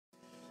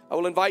I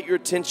will invite your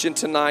attention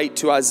tonight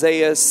to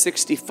Isaiah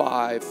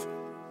 65.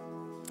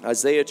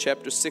 Isaiah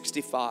chapter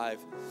 65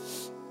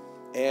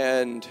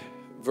 and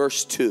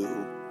verse 2.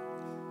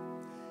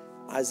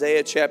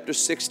 Isaiah chapter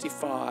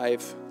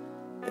 65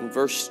 and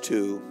verse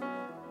 2.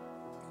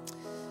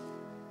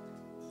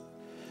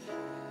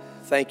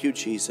 Thank you,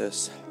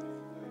 Jesus.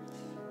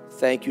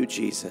 Thank you,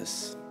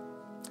 Jesus.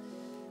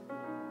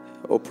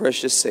 Oh,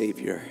 precious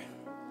Savior.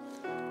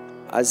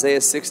 Isaiah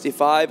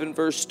 65 and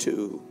verse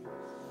 2.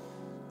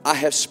 I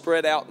have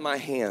spread out my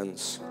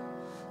hands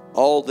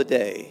all the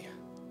day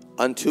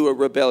unto a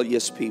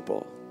rebellious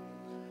people,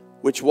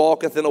 which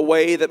walketh in a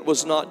way that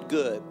was not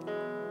good,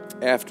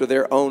 after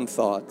their own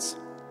thoughts.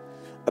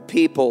 A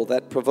people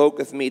that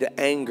provoketh me to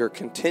anger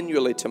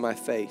continually to my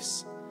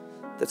face,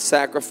 that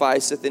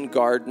sacrificeth in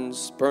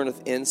gardens,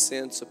 burneth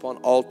incense upon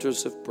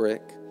altars of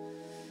brick,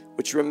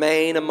 which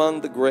remain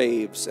among the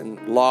graves,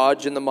 and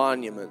lodge in the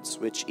monuments,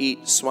 which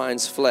eat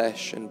swine's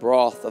flesh, and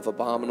broth of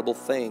abominable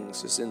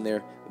things is in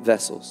their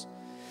vessels,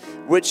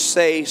 which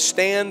say,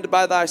 stand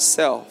by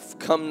thyself,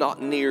 come not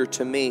near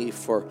to me,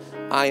 for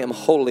I am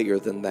holier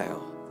than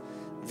thou.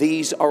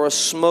 These are a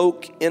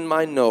smoke in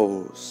my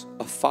nose,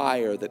 a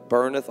fire that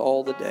burneth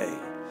all the day.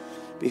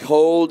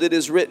 Behold, it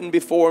is written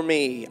before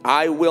me,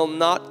 I will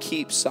not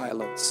keep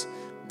silence,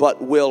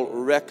 but will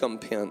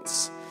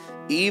recompense,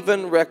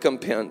 even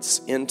recompense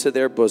into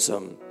their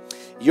bosom.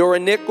 Your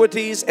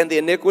iniquities and the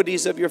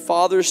iniquities of your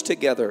fathers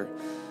together,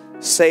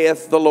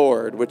 saith the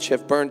Lord, which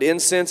have burned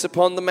incense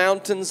upon the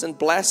mountains and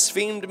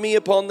blasphemed me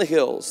upon the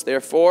hills.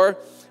 Therefore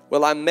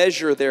will I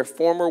measure their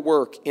former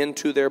work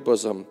into their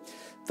bosom.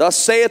 Thus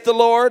saith the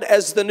Lord,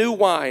 as the new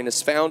wine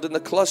is found in the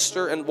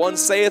cluster, and one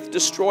saith,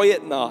 destroy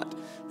it not,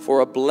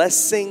 for a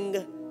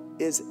blessing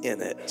is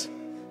in it.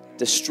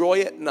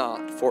 Destroy it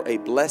not, for a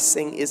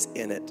blessing is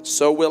in it.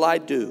 So will I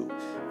do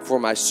for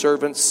my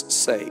servants'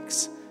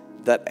 sakes,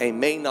 that I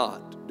may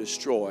not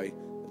destroy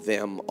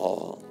them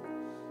all.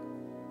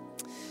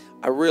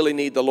 I really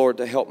need the Lord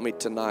to help me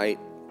tonight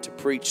to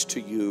preach to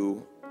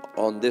you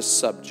on this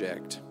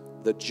subject,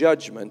 the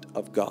judgment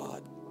of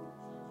God.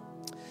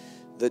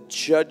 The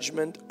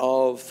judgment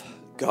of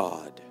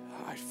God.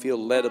 I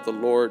feel led of the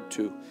Lord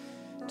to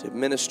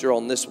minister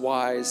on this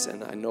wise,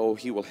 and I know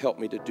He will help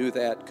me to do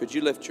that. Could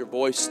you lift your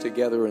voice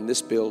together in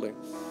this building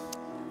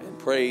and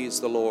praise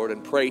the Lord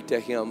and pray to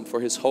Him for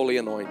His holy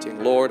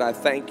anointing? Lord, I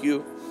thank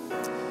you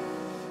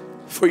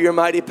for your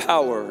mighty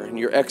power and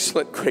your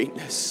excellent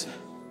greatness.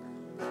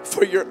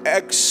 For your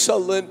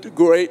excellent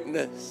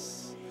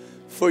greatness.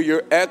 For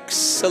your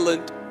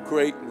excellent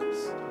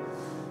greatness.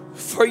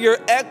 For your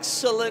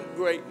excellent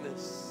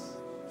greatness.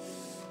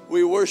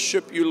 We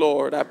worship you,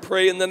 Lord. I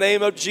pray in the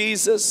name of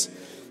Jesus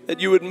that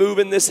you would move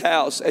in this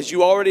house as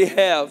you already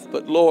have.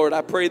 But Lord,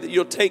 I pray that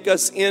you'll take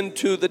us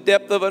into the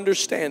depth of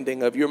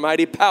understanding of your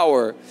mighty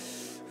power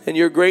and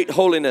your great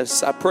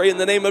holiness. I pray in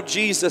the name of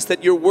Jesus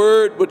that your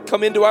word would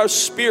come into our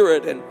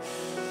spirit and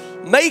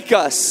make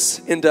us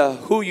into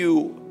who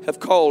you have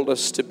called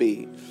us to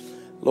be.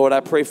 Lord,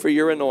 I pray for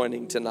your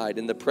anointing tonight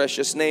in the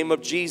precious name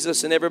of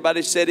Jesus. And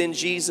everybody said, in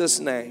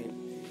Jesus'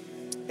 name,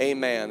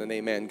 amen and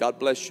amen. God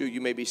bless you. You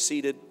may be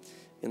seated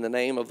in the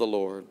name of the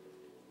Lord.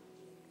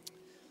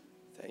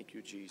 Thank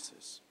you,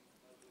 Jesus.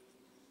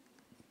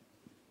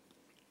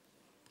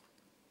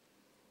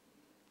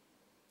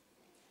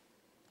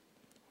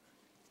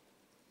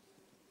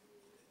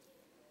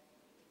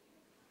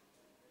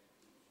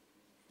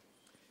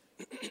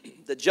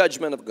 The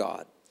judgment of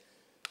God.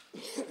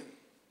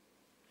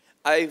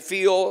 I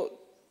feel,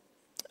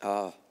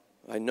 I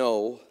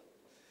know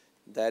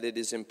that it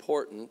is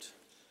important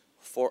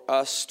for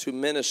us to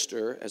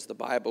minister, as the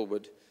Bible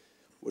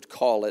would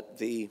call it,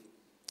 the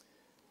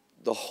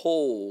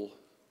whole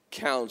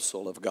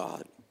counsel of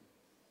God.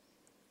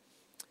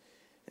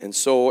 And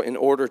so in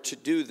order to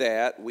do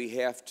that, we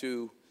have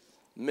to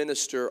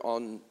minister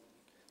on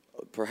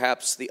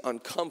perhaps the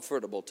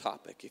uncomfortable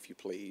topic, if you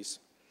please,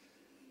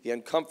 the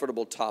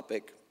uncomfortable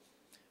topic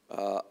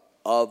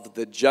of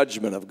the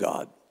judgment of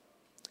God.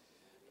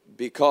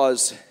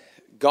 Because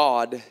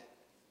God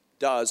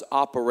does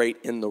operate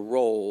in the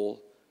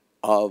role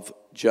of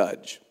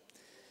judge.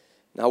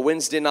 Now,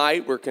 Wednesday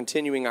night, we're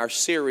continuing our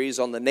series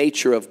on the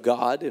nature of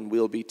God, and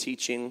we'll be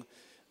teaching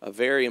a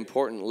very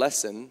important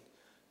lesson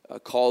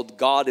called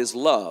God is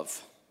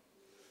Love.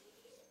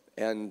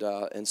 And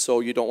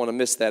so you don't want to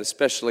miss that,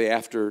 especially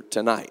after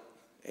tonight.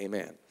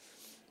 Amen.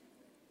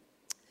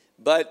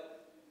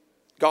 But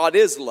God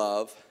is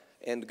love,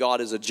 and God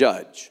is a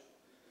judge.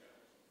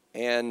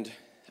 And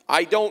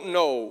I don't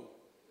know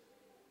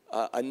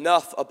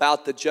enough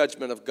about the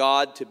judgment of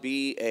God to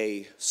be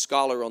a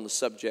scholar on the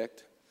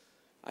subject.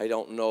 I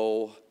don't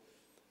know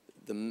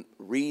the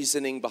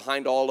reasoning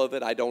behind all of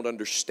it. I don't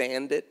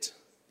understand it.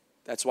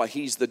 That's why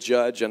He's the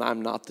judge and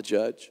I'm not the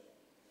judge.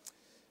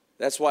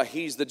 That's why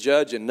He's the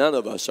judge and none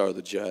of us are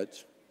the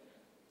judge.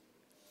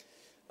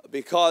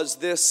 Because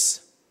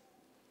this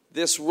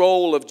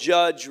role of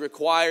judge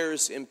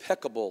requires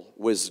impeccable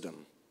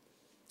wisdom,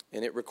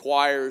 and it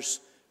requires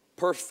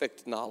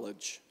perfect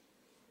knowledge,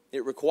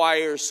 It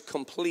requires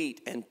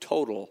complete and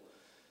total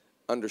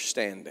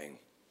understanding.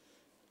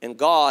 And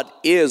God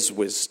is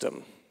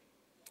wisdom,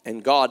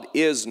 and God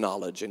is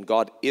knowledge, and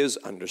God is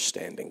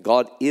understanding.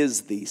 God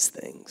is these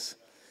things.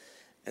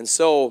 And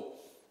so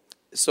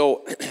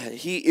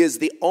he is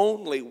the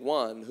only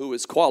one who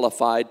is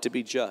qualified to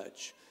be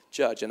judge.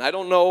 And I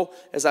don't know,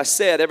 as I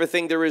said,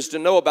 everything there is to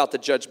know about the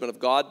judgment of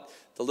God.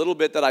 The little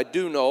bit that I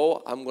do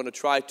know, I'm going to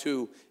try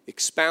to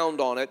expound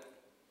on it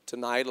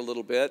tonight a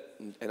little bit.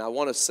 And I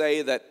want to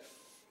say that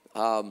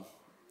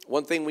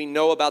one thing we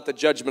know about the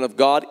judgment of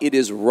God, it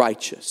is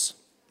righteous.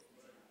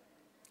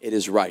 It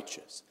is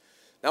righteous.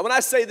 Now, when I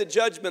say the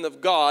judgment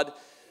of God,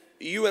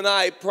 you and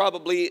I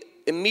probably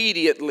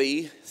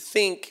immediately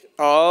think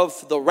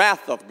of the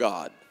wrath of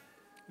God,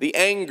 the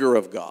anger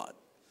of God.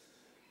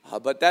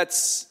 But that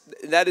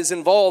is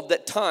involved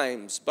at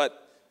times.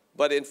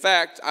 But in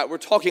fact, we're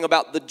talking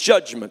about the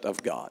judgment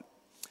of God.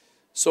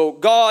 So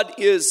God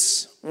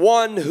is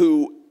one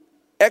who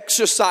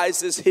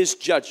exercises his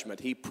judgment.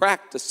 He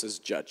practices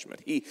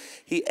judgment. He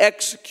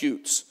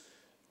executes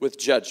with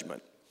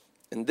judgment.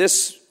 And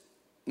this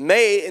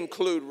may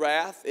include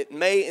wrath. It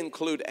may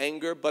include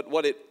anger. But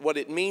what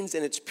it means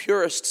in its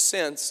purest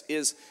sense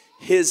is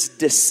his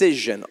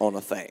decision on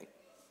a thing.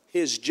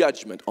 His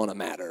judgment on a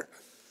matter.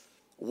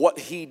 What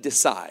he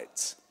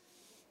decides.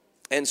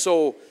 And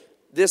so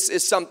this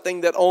is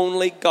something that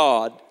only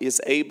God is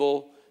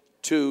able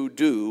to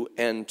do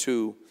and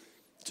to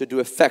do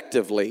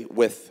effectively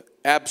with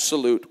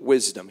absolute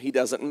wisdom. He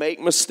doesn't make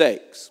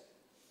mistakes.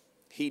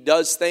 He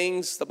does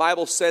things, the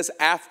Bible says,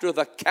 after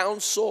the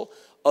counsel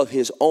of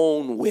his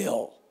own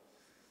will.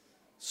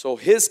 So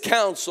his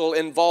counsel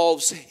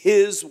involves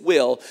his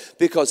will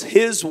because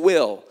his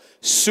will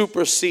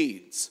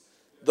supersedes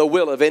the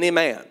will of any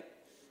man,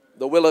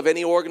 the will of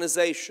any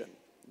organization,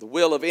 the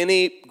will of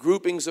any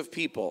groupings of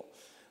people.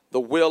 The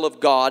will of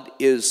God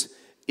is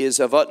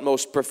of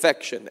utmost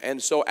perfection.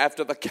 And so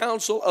after the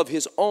counsel of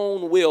his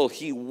own will,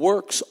 he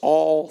works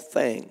all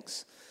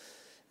things.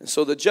 And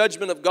so the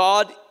judgment of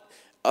God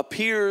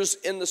appears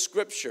in the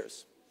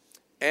scriptures.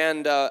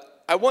 And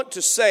I want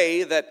to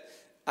say that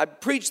I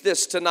preach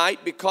this tonight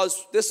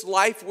because this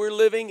life we're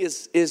living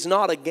is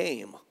not a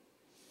game.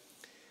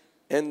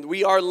 And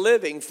we are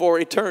living for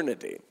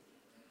eternity.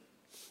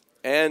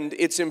 And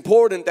it's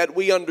important that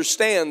we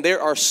understand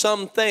there are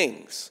some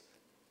things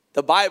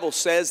the Bible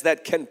says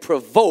that can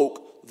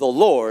provoke the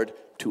Lord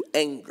to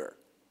anger.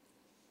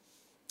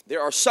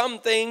 There are some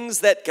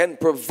things that can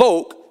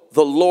provoke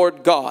the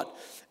Lord God.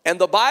 And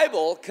the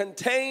Bible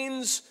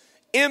contains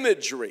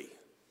imagery,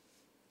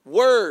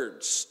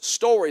 words,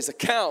 stories,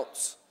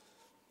 accounts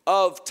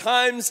of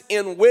times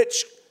in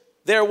which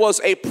there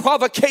was a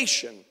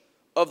provocation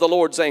of the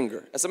Lord's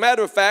anger. As a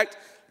matter of fact,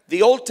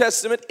 the Old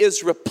Testament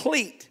is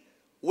replete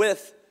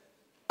with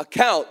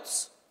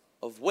accounts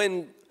of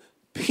when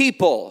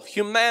people,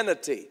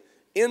 humanity,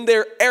 in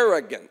their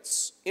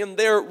arrogance, in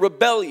their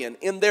rebellion,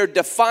 in their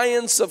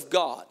defiance of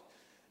God,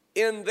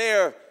 in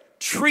their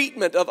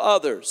treatment of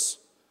others,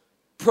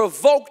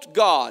 provoked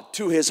God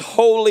to his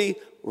holy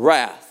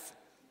wrath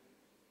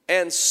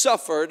and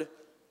suffered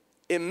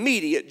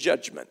immediate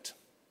judgment.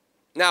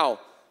 Now,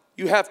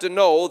 you have to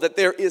know that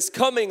there is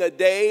coming a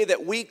day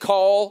that we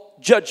call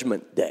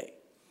Judgment Day,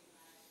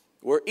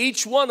 where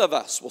each one of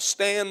us will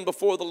stand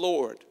before the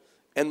Lord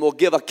and will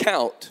give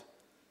account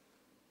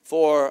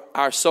for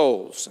our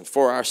souls and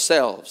for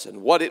ourselves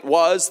and what it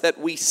was that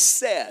we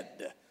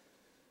said,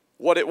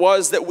 what it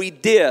was that we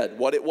did,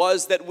 what it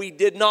was that we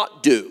did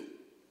not do.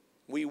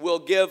 We will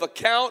give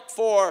account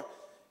for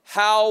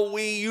how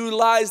we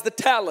utilize the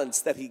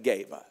talents that he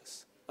gave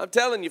us. I'm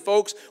telling you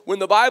folks, when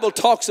the Bible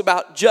talks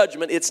about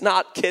judgment, it's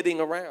not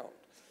kidding around.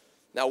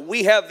 Now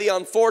we have the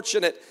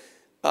unfortunate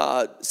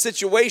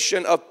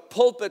situation of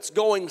pulpits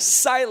going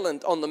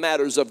silent on the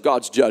matters of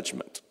God's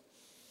judgment.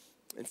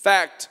 In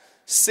fact,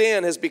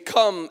 sin has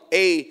become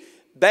a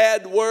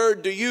bad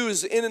word to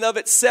use in and of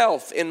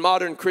itself in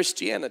modern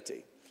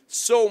Christianity.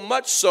 So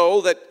much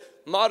so that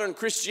modern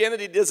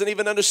Christianity doesn't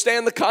even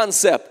understand the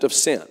concept of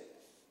sin.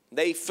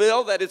 They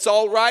feel that it's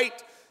all right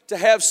to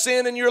have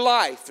sin in your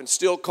life and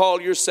still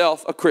call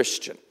yourself a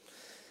Christian.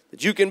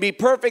 That you can be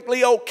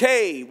perfectly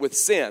okay with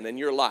sin in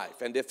your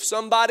life. And if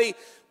somebody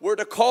were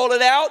to call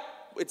it out,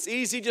 it's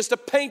easy just to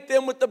paint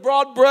them with the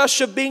broad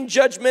brush of being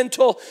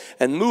judgmental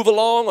and move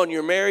along on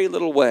your merry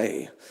little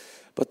way.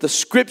 But the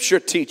scripture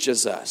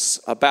teaches us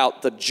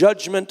about the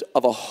judgment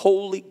of a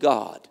holy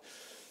God.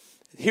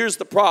 Here's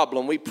the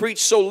problem. We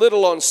preach so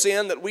little on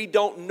sin that we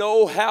don't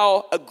know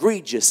how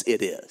egregious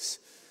it is.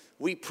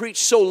 We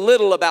preach so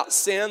little about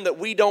sin that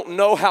we don't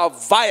know how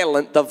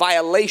violent the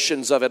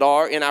violations of it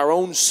are in our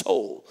own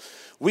soul.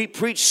 We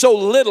preach so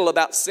little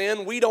about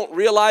sin, we don't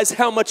realize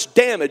how much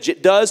damage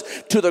it does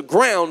to the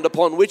ground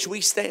upon which we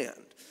stand.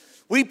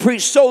 We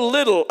preach so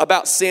little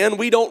about sin,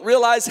 we don't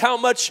realize how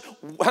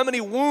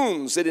many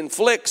wounds it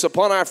inflicts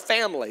upon our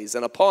families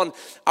and upon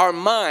our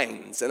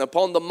minds and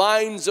upon the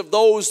minds of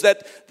those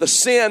that the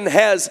sin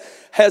has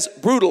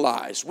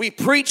brutalized. We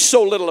preach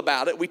so little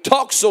about it. We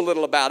talk so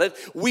little about it.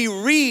 We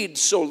read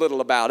so little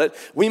about it.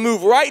 We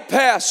move right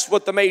past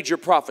what the major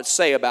prophets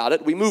say about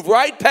it. We move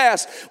right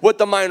past what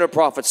the minor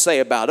prophets say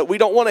about it. We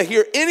don't want to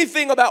hear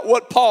anything about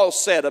what Paul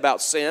said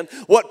about sin,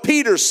 what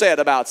Peter said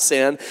about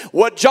sin,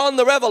 what John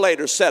the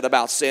Revelator said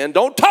about sin.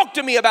 Don't talk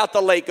to me about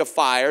the lake of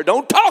fire.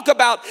 Don't talk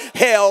about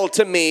hell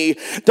to me.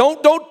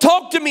 Don't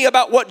talk to me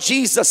about what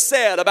Jesus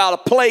said about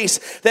a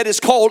place that is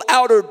called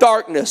outer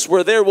darkness,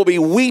 where there will be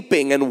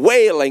weeping and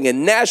wailing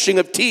and gnashing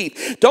of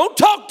teeth. Don't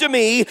talk to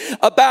me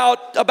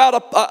about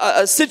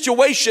a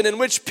situation in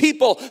which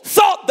people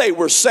thought they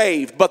were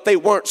saved, but they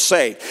weren't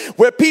saved.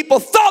 Where people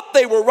thought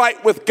they were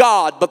right with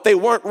God, but they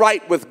weren't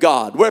right with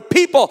God. Where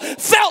people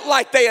felt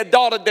like they had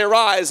dotted their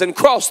I's and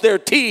crossed their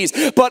T's,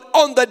 but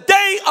on the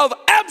day of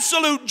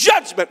absolute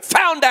judgment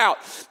found out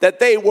that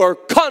they were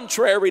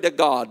contrary to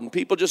God. And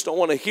people just don't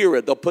want to hear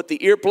it. They'll put the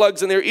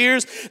earplugs in their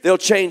ears. They'll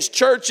change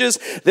churches.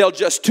 They'll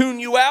just tune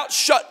you out,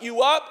 shut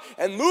you up,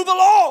 and move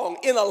along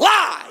in a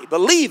lie,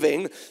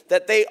 believing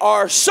that they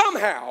are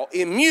somehow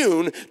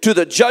immune to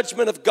the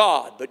judgment of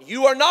God. But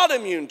you are not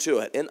immune to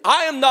it, and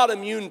I am not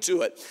immune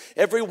to it.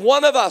 Every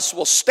one of us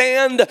will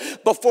stand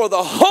before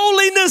the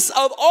holiness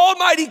of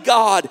Almighty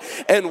God,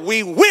 and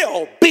we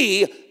will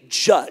be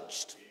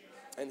judged.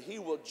 And He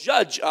will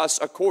judge us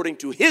according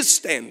to His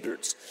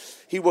standards.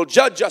 He will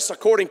judge us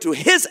according to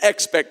His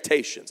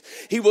expectations.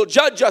 He will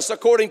judge us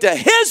according to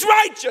His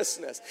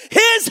righteousness,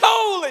 His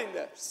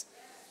holiness.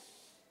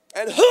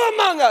 And who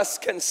among us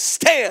can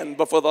stand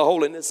before the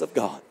holiness of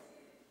God?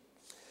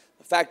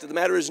 The fact of the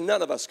matter is,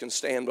 none of us can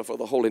stand before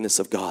the holiness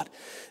of God.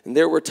 And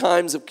there were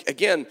times,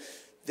 again,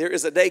 there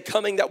is a day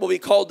coming that will be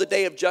called the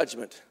day of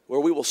judgment, where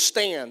we will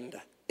stand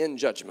in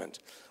judgment,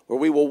 where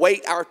we will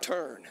wait our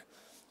turn,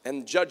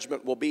 and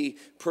judgment will be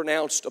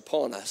pronounced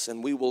upon us,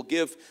 and we will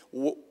give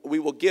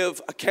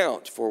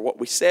account for what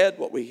we said,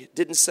 what we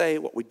didn't say,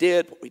 what we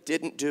did, what we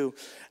didn't do.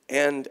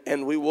 And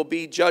we will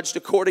be judged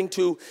according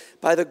to,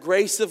 by the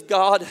grace of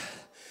God.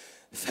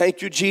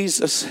 Thank you,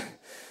 Jesus.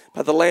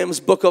 By the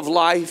Lamb's book of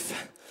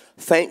life.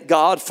 Thank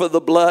God for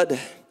the blood.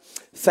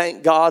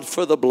 Thank God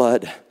for the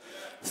blood.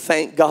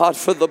 Thank God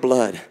for the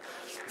blood.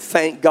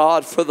 Thank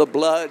God for the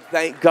blood.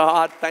 Thank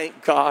God,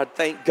 thank God,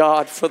 thank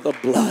God for the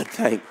blood.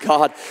 Thank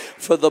God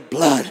for the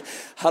blood.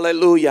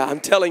 Hallelujah. I'm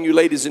telling you,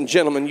 ladies and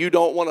gentlemen, you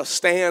don't want to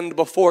stand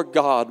before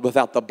God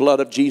without the blood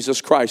of Jesus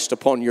Christ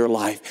upon your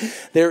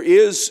life. There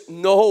is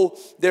no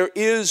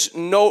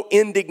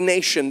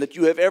indignation that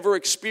you have ever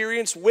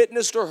experienced,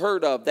 witnessed, or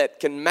heard of that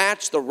can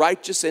match the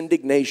righteous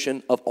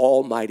indignation of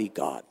Almighty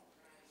God.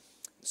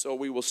 So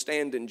we will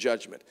stand in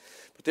judgment.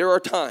 But there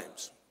are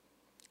times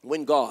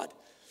when God,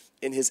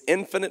 in His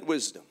infinite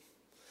wisdom,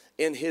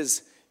 in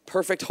His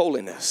perfect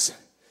holiness,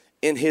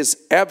 in His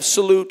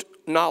absolute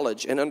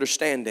knowledge and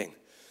understanding,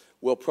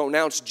 will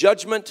pronounce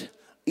judgment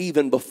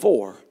even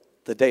before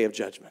the day of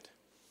judgment.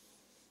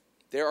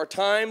 There are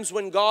times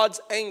when God's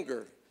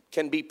anger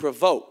can be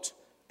provoked,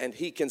 and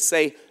He can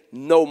say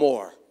no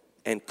more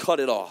and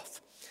cut it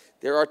off.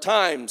 There are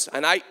times,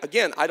 and I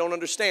don't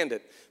understand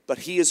it, but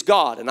He is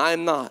God and I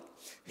am not.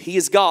 He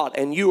is God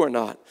and you are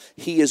not.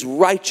 He is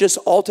righteous,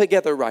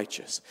 altogether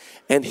righteous.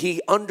 And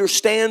He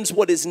understands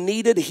what is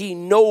needed. He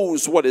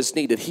knows what is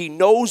needed. He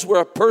knows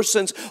where a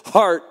person's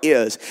heart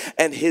is.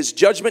 And His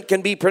judgment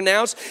can be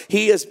pronounced.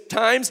 He at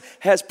times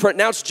has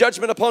pronounced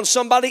judgment upon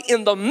somebody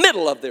in the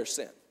middle of their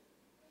sin.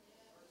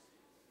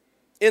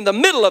 In the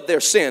middle of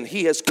their sin,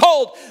 He has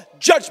called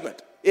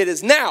judgment. It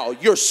is now.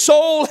 Your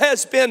soul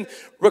has been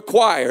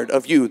required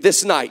of you.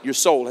 This night, your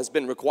soul has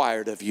been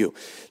required of you.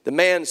 The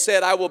man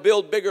said, I will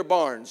build bigger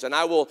barns, and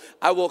I will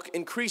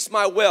increase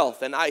my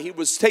wealth. And he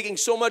was taking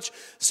so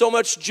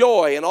much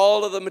joy in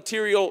all of the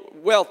material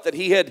wealth that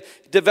he had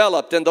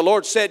developed. And the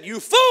Lord said, you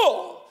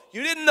fool!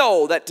 You didn't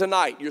know that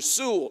tonight your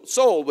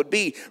soul would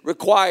be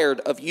required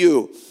of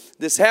you.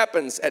 This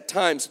happens at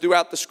times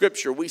throughout the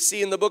scripture. We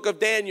see in the book of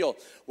Daniel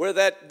where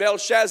that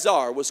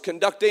Belshazzar was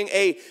conducting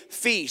a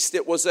feast.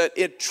 It was an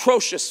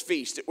atrocious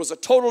feast. It was a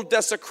total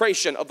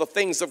desecration of the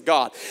things of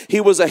God.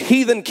 He was a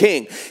heathen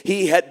king.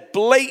 He had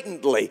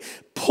blatantly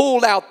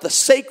pulled out the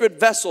sacred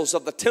vessels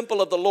of the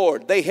temple of the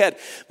Lord. They had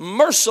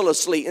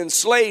mercilessly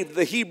enslaved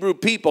the Hebrew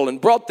people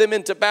and brought them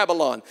into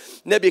Babylon.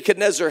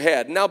 Nebuchadnezzar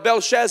had. Now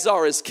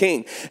Belshazzar is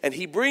king, and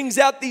he brings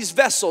out these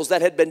vessels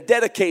that had been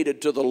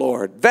dedicated to the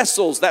Lord,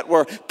 vessels that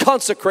were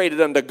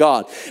consecrated unto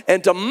God.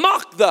 And to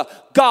mock the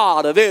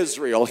God of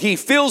Israel, he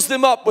fills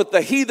them up with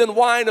the heathen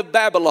wine of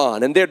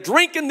Babylon, and they're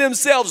drinking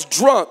themselves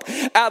drunk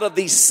out of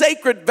these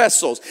sacred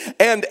vessels.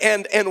 And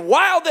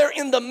while they're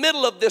in the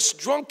middle of this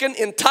drunken,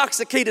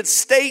 intoxicated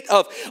state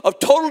of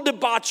total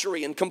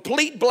debauchery and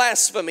complete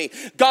blasphemy,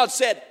 God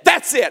said,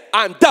 that's it,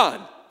 I'm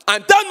done.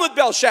 I'm done with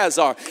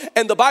Belshazzar.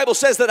 And the Bible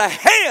says that a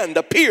hand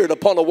appeared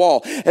upon a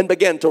wall and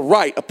began to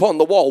write upon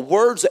the wall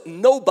words that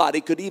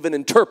nobody could even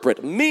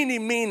interpret.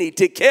 Mene, mene,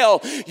 tekel,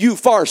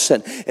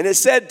 upharsin. And it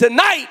said,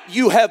 tonight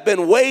you have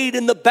been weighed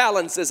in the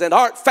balances and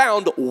art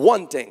found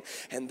wanting.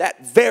 And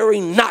that very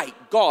night,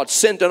 God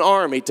sent an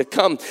army to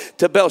come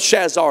to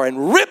Belshazzar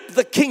and rip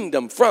the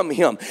kingdom from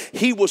him.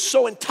 He was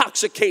so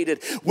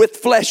intoxicated with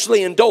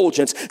fleshly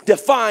indulgence,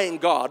 defying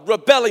God,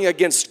 rebelling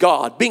against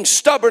God, being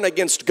stubborn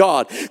against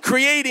God,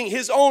 creating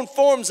his own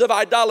forms of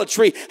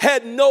idolatry,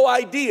 had no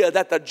idea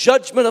that the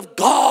judgment of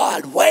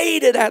God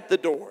waited at the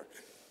door.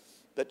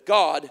 But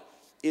God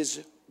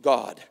is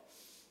God.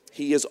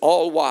 He is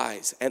all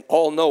wise and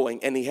all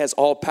knowing, and he has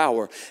all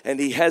power,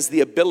 and he has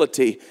the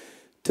ability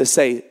to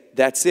say,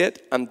 that's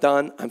it, I'm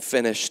done, I'm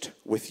finished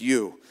with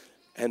you.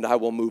 And I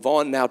will move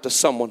on now to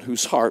someone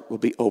whose heart will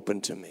be open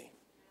to me.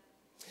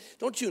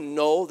 Don't you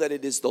know that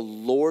it is the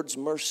Lord's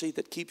mercy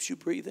that keeps you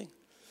breathing?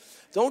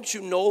 Don't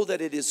you know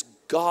that it is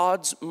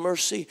God's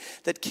mercy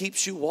that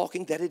keeps you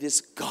walking? That it is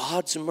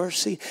God's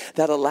mercy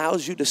that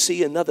allows you to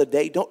see another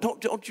day?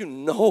 Don't you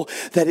know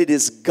that it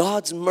is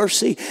God's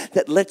mercy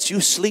that lets you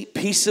sleep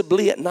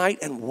peaceably at night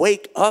and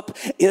wake up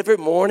every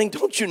morning?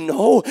 Don't you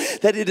know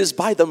that it is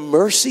by the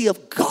mercy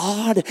of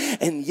God?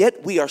 And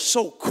yet we are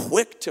so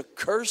quick to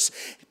curse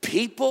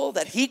people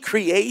that he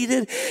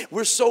created.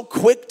 We're so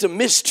quick to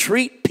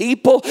mistreat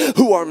people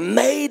who are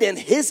made in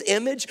his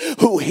image,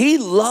 who he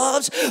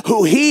loves,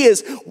 who he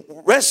is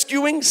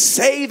rescuing,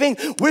 saving.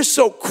 We're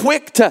so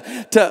quick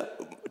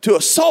to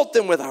assault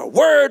them with our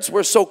words.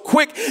 We're so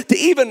quick to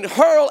even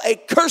hurl a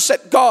curse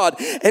at God.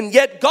 And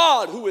yet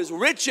God, who is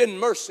rich in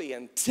mercy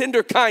and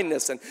tender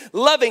kindness and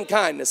loving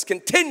kindness,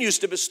 continues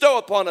to bestow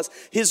upon us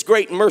his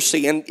great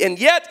mercy. And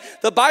yet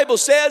the Bible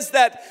says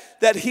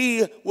that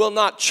he will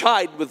not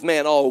chide with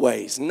man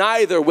always,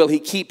 neither will he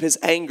keep his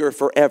anger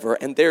forever.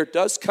 And there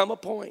does come a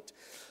point,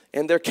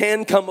 and there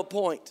can come a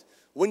point,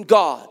 when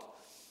God,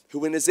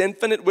 who in his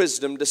infinite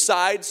wisdom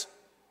decides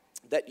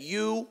that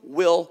you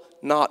will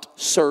not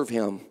serve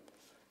him,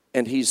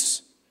 and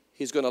he's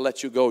going to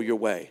let you go your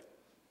way,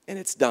 and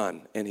it's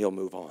done, and he'll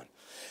move on.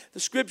 The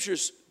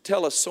scriptures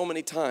tell us so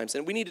many times,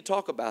 and we need to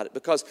talk about it,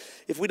 because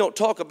if we don't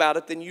talk about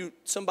it, then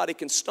somebody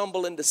can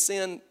stumble into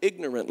sin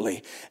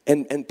ignorantly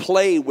and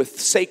play with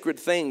sacred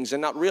things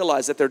and not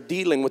realize that they're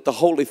dealing with the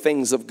holy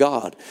things of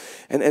God,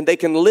 and they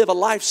can live a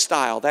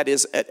lifestyle that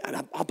is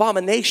an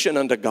abomination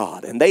unto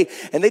God, and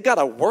they got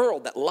a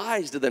world that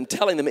lies to them,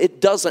 telling them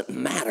it doesn't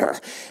matter.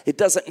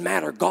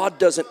 God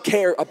doesn't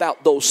care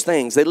about those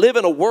things. They live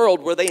in a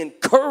world where they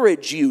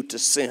encourage you to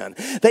sin.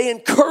 They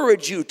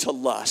encourage you to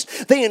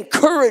lust. They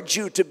encourage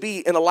you to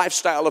be in a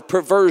lifestyle of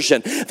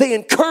perversion. They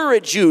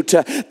encourage you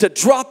to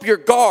drop your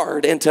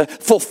guard and to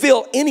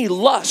fulfill any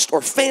lust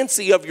or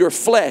fancy of your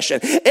flesh.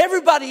 And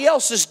everybody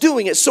else is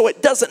doing it, so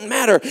it doesn't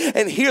matter.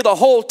 And here the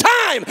whole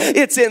time,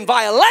 it's in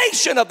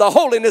violation of the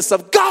holiness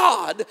of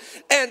God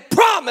and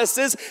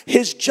promises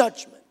his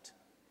judgment.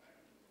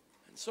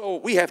 And so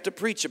we have to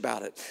preach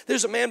about it.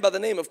 There's a man by the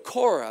name of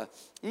Korah.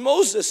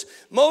 Moses,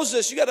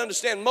 you got to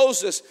understand,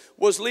 Moses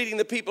was leading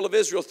the people of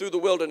Israel through the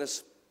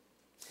wilderness.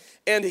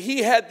 And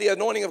he had the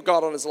anointing of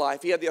God on his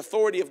life. He had the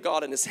authority of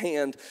God in his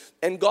hand,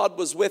 and God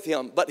was with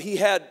him. But he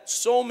had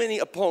so many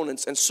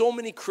opponents and so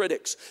many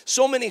critics,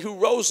 so many who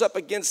rose up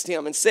against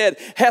him and said,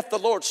 hath the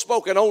Lord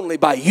spoken only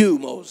by you,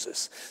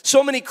 Moses?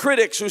 So many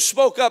critics who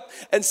spoke up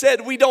and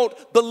said, we don't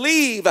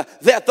believe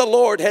that the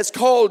Lord has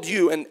called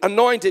you and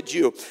anointed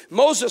you.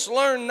 Moses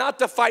learned not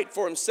to fight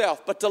for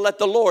himself, but to let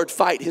the Lord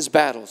fight his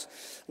battles.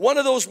 One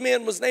of those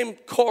men was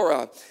named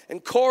Korah,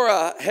 and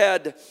Korah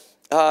had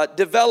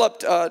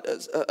developed an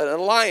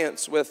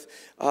alliance with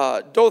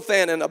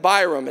Dothan and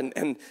Abiram.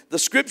 And the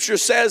scripture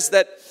says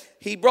that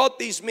he brought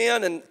these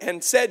men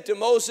and said to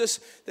Moses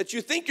that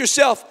you think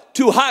yourself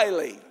too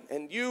highly,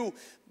 and you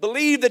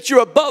believe that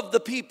you're above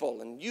the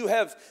people, and you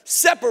have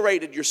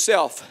separated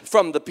yourself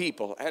from the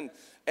people. And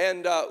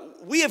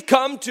we have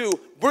come to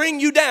bring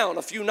you down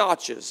a few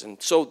notches.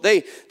 And so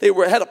they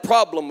had a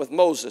problem with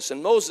Moses.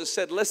 And Moses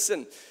said,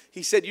 listen,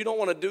 he said, you don't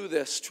want to do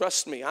this.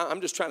 Trust me. I'm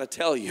just trying to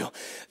tell you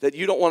that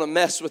you don't want to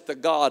mess with the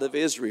God of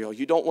Israel.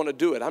 You don't want to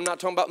do it. I'm not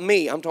talking about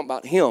me. I'm talking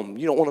about him.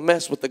 You don't want to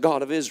mess with the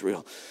God of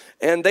Israel.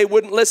 And they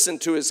wouldn't listen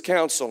to his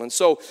counsel. And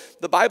so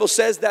the Bible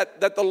says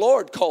that the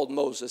Lord called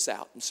Moses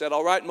out and said,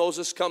 all right,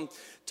 Moses, come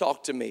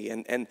talk to me.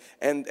 And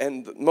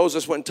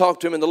Moses went and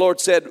talked to him. And the Lord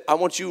said, I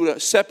want you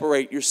to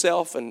separate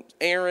yourself and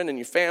Aaron and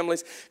your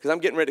families, because I'm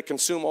getting ready to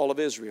consume all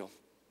of Israel.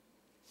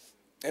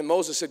 And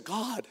Moses said,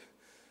 God,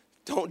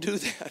 don't do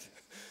that.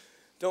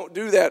 Don't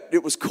do that.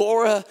 It was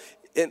Korah,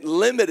 and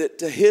limited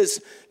to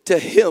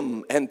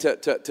him and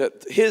to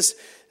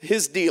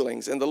his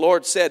dealings. And the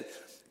Lord said,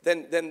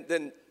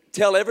 then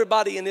tell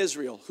everybody in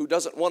Israel who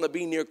doesn't want to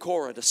be near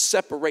Korah to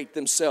separate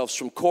themselves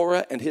from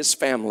Korah and his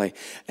family.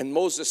 And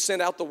Moses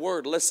sent out the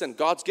word, listen,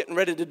 God's getting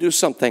ready to do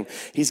something.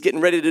 He's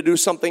getting ready to do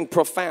something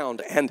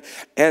profound.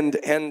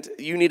 And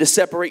you need to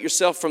separate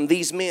yourself from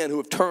these men who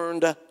have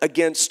turned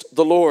against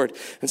the Lord.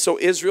 And so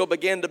Israel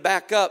began to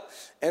back up.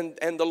 And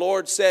the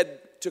Lord said,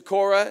 to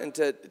Korah and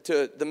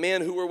to the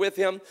men who were with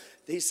him,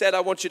 he said,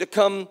 I want you to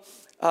come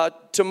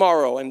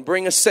tomorrow and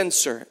bring a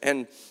censer.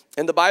 And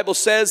the Bible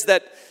says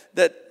that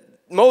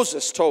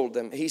Moses told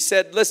them, he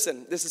said,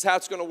 listen, this is how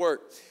it's going to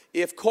work.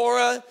 If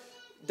Korah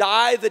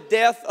die the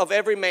death of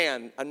every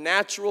man, a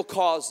natural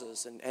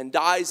causes, and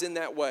dies in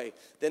that way,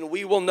 then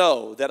we will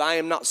know that I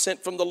am not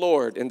sent from the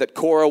Lord and that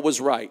Korah was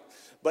right.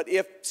 But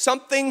if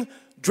something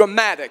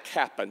dramatic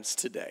happens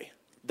today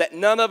that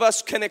none of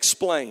us can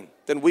explain,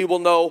 then we will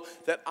know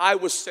that I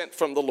was sent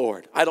from the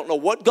Lord. I don't know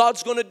what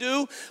God's going to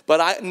do,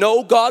 but I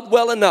know God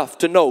well enough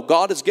to know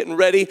God is getting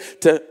ready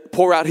to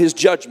pour out his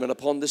judgment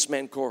upon this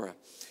man Korah.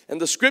 And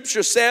the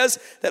scripture says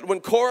that when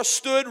Korah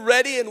stood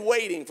ready and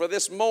waiting for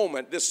this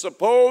moment, this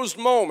supposed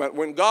moment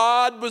when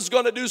God was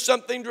going to do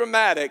something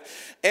dramatic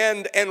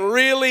and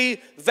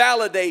really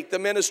validate the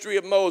ministry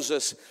of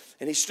Moses,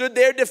 and he stood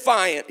there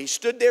defiant, he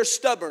stood there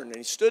stubborn, and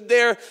he stood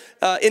there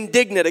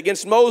indignant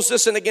against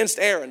Moses and against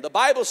Aaron. The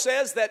Bible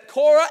says that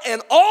Korah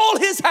and all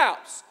his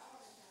house,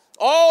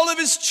 all of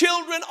his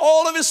children,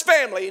 all of his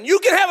family, and you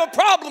can have a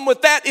problem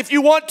with that if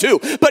you want to,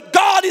 but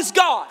God is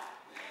God.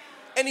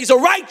 And he's a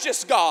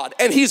righteous God,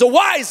 and he's a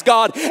wise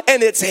God,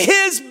 and it's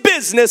his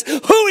business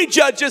who he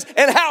judges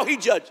and how he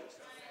judges.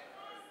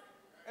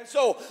 And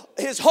so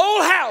his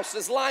whole house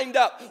is lined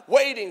up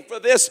waiting for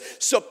this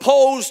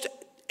supposed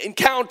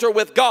encounter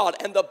with God.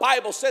 And the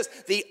Bible says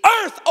the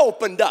earth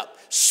opened up,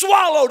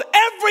 swallowed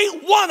every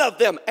one of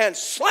them, and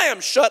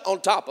slammed shut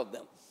on top of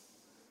them.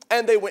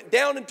 And they went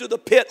down into the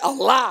pit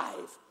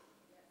alive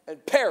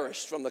and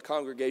perished from the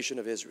congregation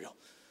of Israel.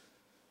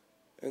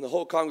 And the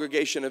whole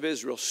congregation of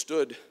Israel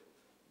stood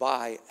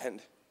by,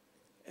 and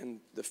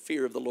the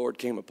fear of the Lord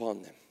came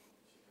upon them.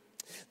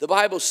 The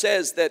Bible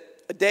says that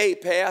a day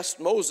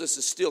passed. Moses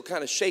is still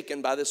kind of shaken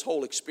by this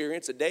whole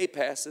experience. A day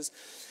passes,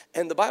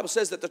 and the Bible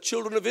says that the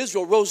children of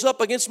Israel rose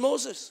up against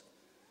Moses.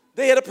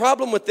 They had a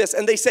problem with this,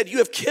 and they said, you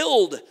have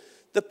killed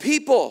the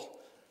people.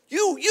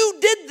 You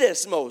did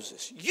this,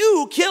 Moses.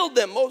 You killed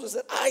them. Moses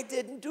said, I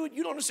didn't do it.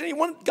 You don't understand.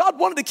 God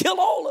wanted to kill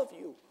all of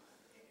you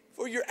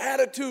for your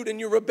attitude and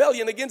your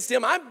rebellion against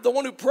him. I'm the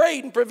one who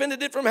prayed and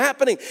prevented it from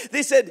happening.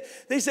 They said,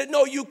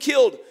 no, you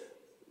killed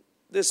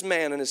this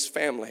man and his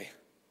family.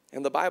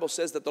 And the Bible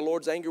says that the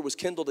Lord's anger was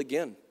kindled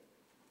again.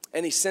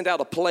 And he sent out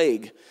a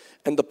plague.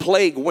 And the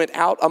plague went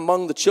out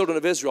among the children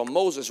of Israel.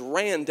 Moses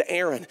ran to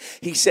Aaron.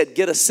 He said,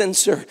 get a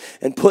censer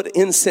and put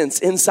incense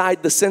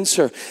inside the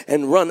censer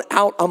and run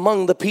out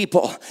among the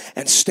people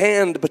and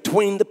stand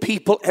between the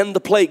people and the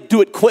plague. Do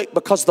it quick,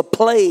 because the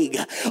plague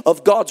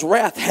of God's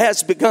wrath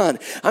has begun.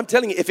 I'm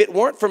telling you, if it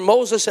weren't for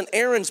Moses and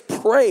Aaron's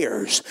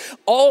prayers,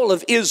 all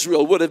of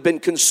Israel would have been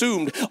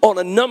consumed on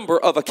a number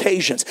of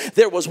occasions.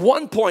 There was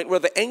one point where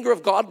the anger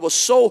of God was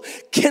so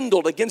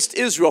kindled against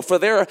Israel for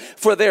their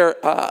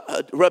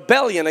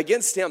rebellion against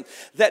him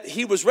that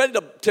he was ready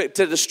to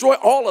destroy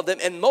all of them.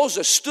 And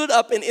Moses stood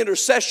up in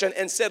intercession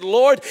and said,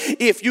 Lord,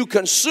 if you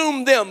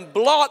consume them,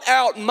 blot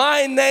out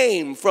my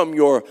name from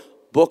your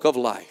book of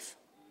life.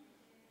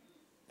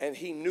 And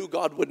he knew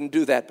God wouldn't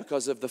do that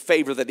because of the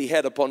favor that he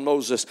had upon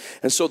Moses.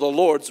 And so the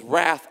Lord's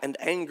wrath and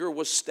anger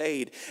was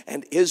stayed,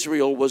 and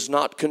Israel was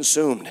not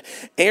consumed.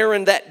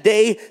 Aaron that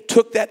day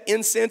took that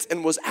incense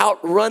and was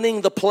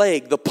outrunning the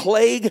plague. The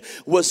plague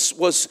was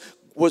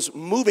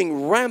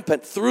moving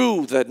rampant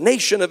through the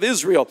nation of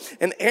Israel,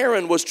 and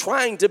Aaron was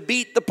trying to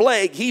beat the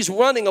plague. He's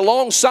running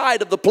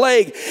alongside of the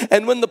plague,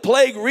 and when the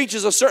plague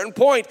reaches a certain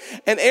point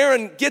and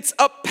Aaron gets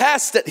up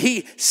past it,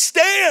 he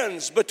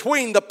stands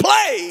between the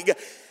plague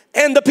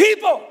and the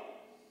people.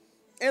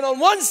 And on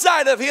one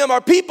side of him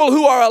are people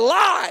who are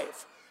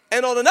alive,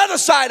 and on another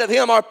side of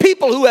him are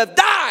people who have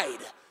died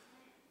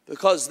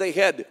because they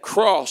had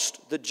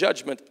crossed the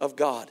judgment of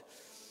God.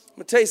 I'm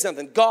going to tell you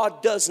something.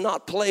 God does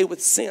not play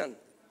with sin.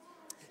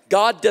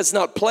 God does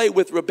not play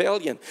with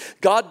rebellion.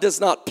 God does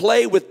not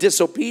play with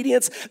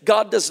disobedience.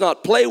 God does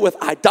not play with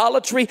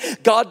idolatry.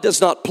 God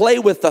does not play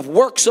with the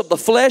works of the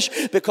flesh,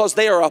 because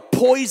they are a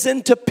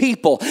poison to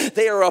people.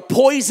 They are a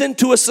poison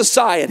to a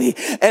society.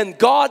 And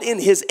God, in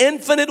his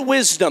infinite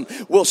wisdom,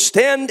 will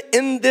stand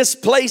in this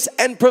place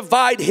and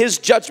provide his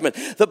judgment.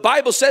 The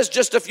Bible says,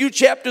 just a few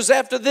chapters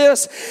after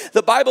this,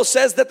 the Bible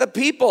says that the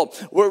people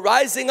were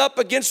rising up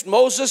against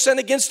Moses and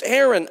against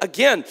Aaron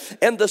again.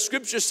 And the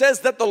scripture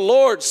says that the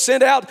Lord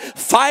sent out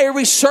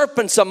fiery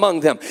serpents among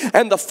them,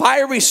 and the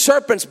fiery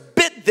serpents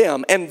bit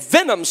them, and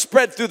venom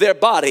spread through their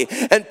body,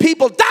 and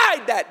people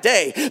died that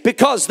day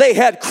because they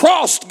had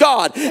crossed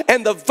God,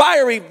 and the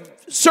fiery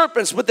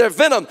serpents with their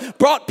venom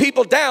brought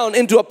people down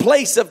into a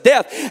place of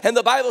death. And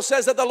the Bible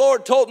says that the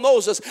Lord told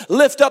Moses,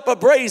 lift up a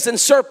brazen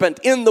serpent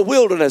in the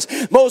wilderness.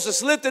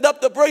 Moses lifted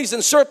up the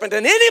brazen serpent,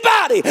 and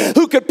anybody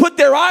who could put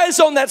their eyes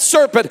on that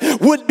serpent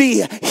would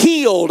be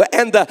healed,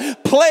 and the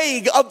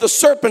plague of the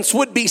serpents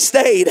would be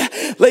stayed.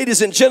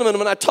 Ladies and gentlemen,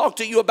 when I talk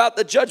to you about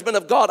the judgment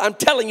of God, I'm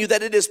telling you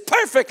that it is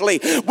perfectly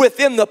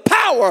within the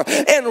power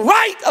and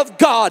right of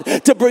God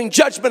to bring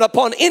judgment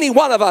upon any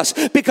one of us,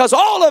 because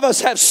all of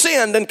us have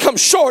sinned and come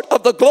short of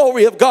of the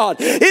glory of God.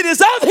 It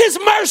is of his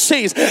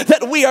mercies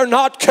that we are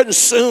not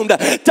consumed.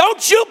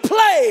 Don't you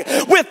play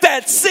with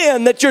that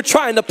sin that you're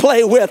trying to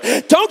play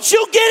with. Don't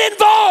you get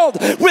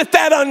involved with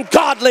that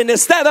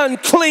ungodliness, that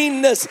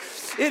uncleanness.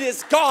 It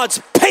is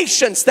God's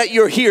patience that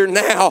you're here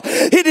now.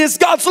 It is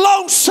God's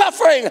long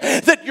suffering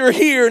that you're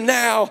here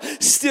now,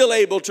 still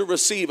able to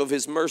receive of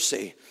his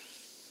mercy.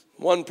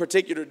 One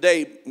particular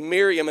day,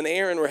 Miriam and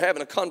Aaron were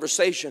having a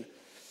conversation,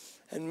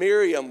 and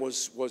Miriam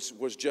was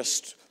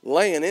just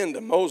laying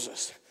into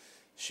Moses.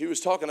 She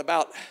was talking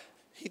about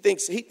he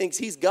thinks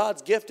he's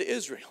God's gift to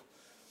Israel.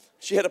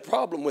 She had a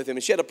problem with him,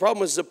 and she had a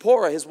problem with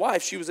Zipporah, his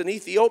wife. She was an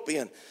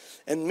Ethiopian.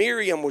 And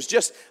Miriam was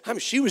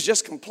she was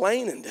just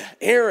complaining to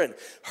Aaron,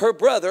 her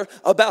brother,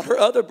 about her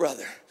other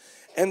brother.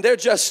 And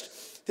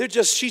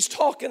she's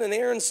talking and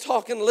Aaron's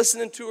talking,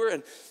 listening to her,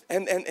 and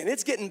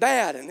it's getting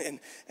bad and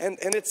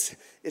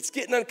it's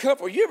getting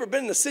uncomfortable. You ever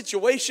been in a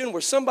situation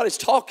where somebody's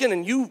talking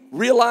and you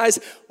realize,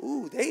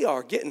 ooh, they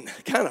are getting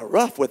kind of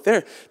rough with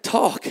their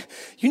talk.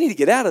 You need to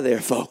get out of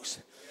there, folks.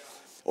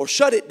 Or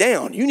shut it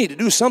down. You need to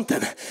do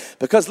something.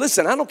 Because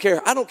listen, I don't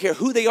care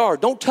who they are.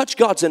 Don't touch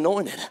God's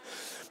anointed.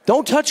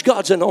 Don't touch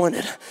God's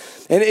anointed.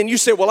 And you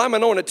say, well, I'm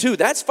anointed too.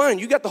 That's fine.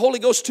 You got the Holy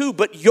Ghost too.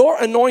 But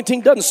your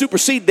anointing doesn't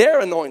supersede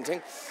their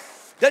anointing.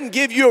 Doesn't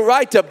give you a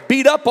right to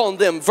beat up on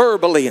them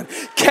verbally and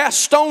cast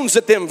stones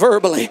at them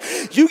verbally.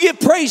 You give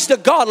praise to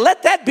God.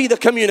 Let that be the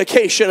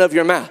communication of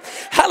your mouth.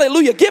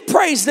 Hallelujah. Give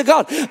praise to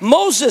God.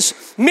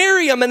 Moses,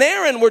 Miriam, and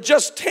Aaron were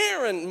just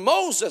tearing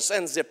Moses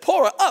and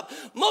Zipporah up.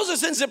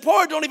 Moses and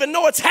Zipporah don't even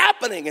know what's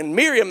happening. And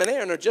Miriam and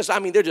Aaron are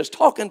they're just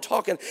talking.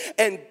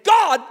 And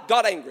God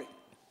got angry.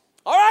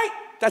 All right,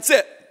 that's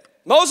it.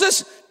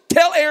 Moses,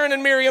 tell Aaron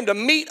and Miriam to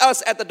meet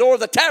us at the door of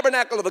the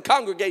tabernacle of the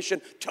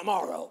congregation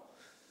tomorrow.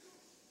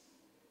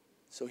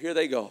 So here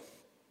they go.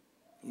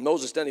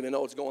 Moses doesn't even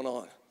know what's going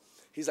on.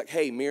 He's like,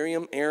 hey,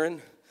 Miriam,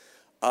 Aaron,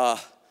 God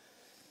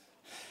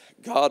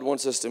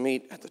wants us to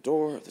meet at the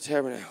door of the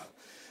tabernacle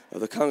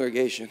of the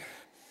congregation.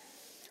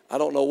 I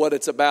don't know what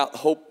it's about.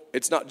 Hope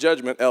it's not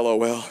judgment,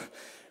 LOL.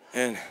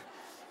 And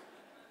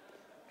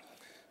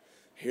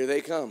here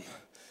they come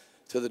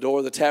to the door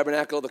of the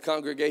tabernacle of the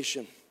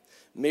congregation.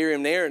 Miriam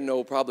and Aaron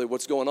know probably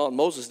what's going on.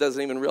 Moses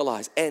doesn't even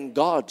realize. And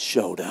God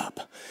showed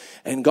up.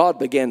 And God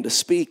began to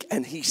speak.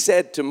 And he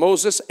said to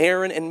Moses,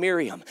 Aaron, and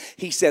Miriam,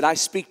 he said, I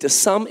speak to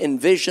some in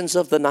visions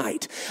of the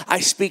night.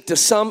 I speak to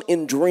some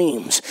in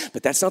dreams.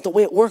 But that's not the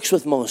way it works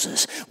with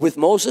Moses. With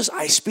Moses,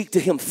 I speak to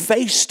him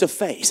face to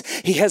face.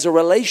 He has a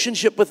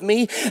relationship with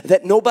me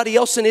that nobody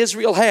else in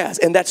Israel has.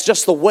 And that's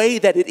just the way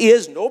that it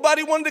is.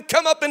 Nobody wanted to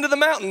come up into the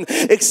mountain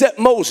except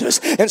Moses.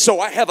 And so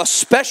I have a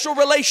special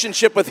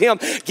relationship with him.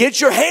 Get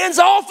your hands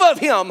off of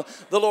him,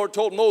 the Lord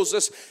told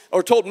Moses,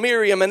 or told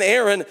Miriam and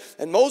Aaron.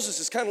 And Moses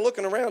is kind of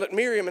looking around at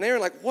Miriam and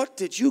Aaron like, what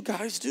did you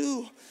guys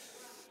do?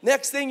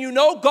 Next thing you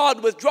know,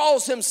 God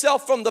withdraws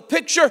himself from the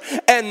picture,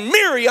 and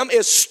Miriam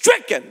is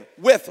stricken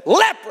with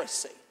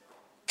leprosy.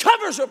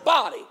 Covers her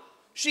body.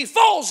 She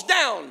falls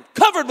down,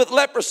 covered with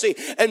leprosy,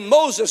 and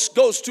Moses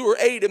goes to her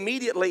aid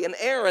immediately, and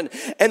Aaron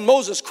and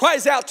Moses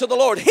cries out to the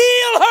Lord,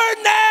 heal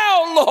her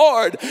now,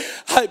 Lord,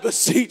 I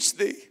beseech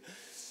thee.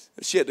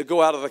 She had to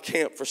go out of the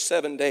camp for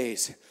 7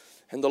 days,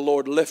 and the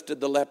Lord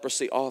lifted the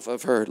leprosy off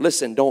of her.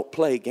 Listen, don't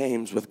play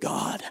games with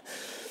God.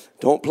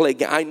 Don't play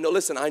games.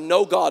 I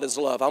know God is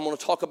love. I'm going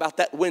to talk about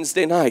that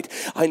Wednesday night.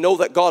 I know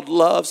that God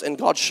loves and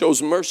God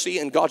shows mercy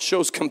and God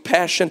shows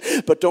compassion.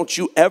 But don't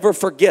you ever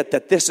forget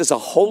that this is a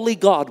holy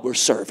God we're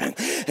serving.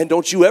 And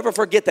don't you ever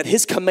forget that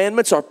his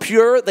commandments are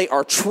pure. They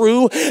are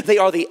true. They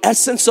are the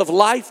essence of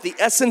life, the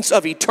essence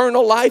of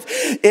eternal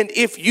life. And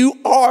if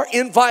you are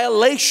in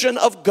violation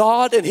of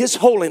God and his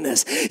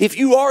holiness, if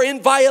you are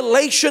in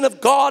violation of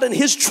God and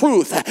his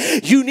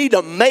truth, you need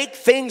to make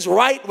things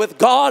right with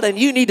God, and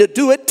you need to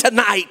do it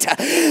tonight.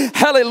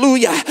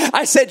 Hallelujah.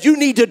 I said you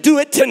need to do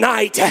it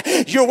tonight.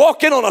 You're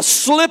walking on a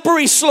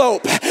slippery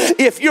slope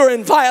if you're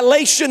in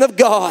violation of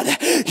God.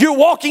 You're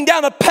walking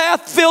down a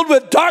path filled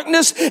with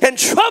darkness and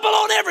trouble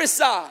on every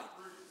side.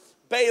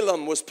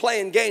 Balaam was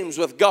playing games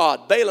with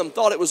God. Balaam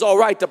thought it was all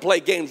right to play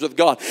games with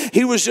God.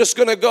 He was just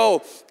going to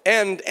go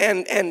and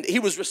he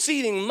was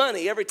receiving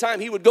money every time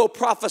he would go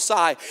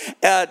prophesy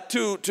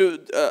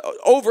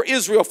over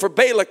Israel for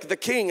Balak the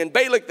king. And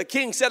Balak the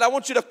king said, I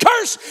want you to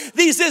curse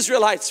these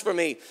Israelites for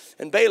me.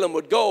 And Balaam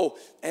would go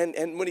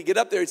and when he get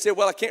up there, he'd say,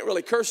 well, I can't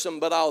really curse them,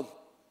 but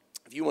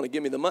if you want to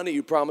give me the money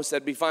you promised,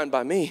 that'd be fine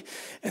by me.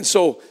 And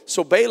so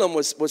Balaam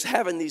was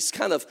having these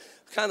kind of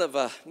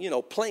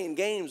playing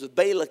games with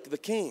Balak the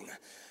king.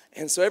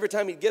 And so every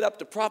time he'd get up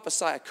to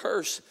prophesy a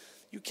curse,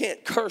 you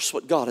can't curse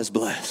what God has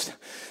blessed.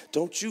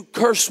 Don't you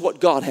curse what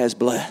God has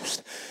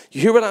blessed.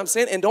 You hear what I'm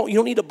saying? And you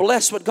don't need to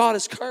bless what God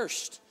has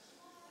cursed.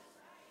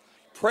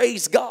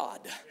 Praise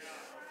God.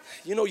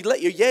 You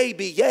let your yea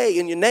be yea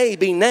and your nay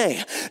be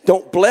nay.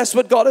 Don't bless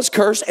what God has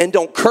cursed, and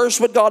don't curse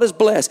what God has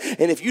blessed.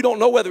 And if you don't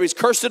know whether he's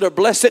cursed it or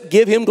blessed it,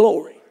 give him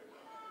glory.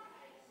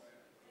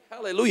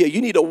 Hallelujah. You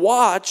need to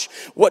watch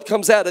what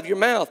comes out of your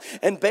mouth.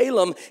 And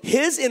Balaam,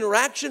 his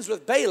interactions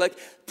with Balak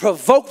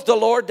provoked the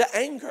Lord to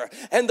anger.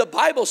 And the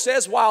Bible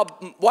says while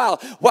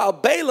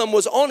Balaam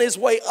was on his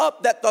way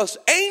up, that the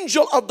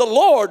angel of the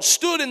Lord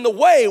stood in the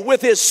way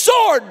with his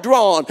sword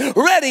drawn,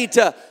 ready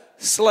to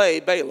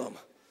slay Balaam.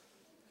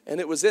 And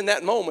it was in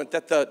that moment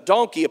that the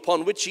donkey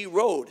upon which he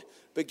rode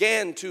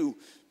began to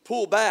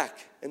pull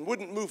back and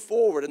wouldn't move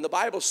forward. And the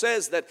Bible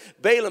says that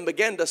Balaam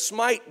began to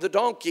smite the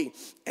donkey.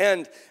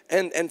 And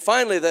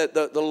finally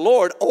the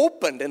Lord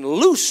opened and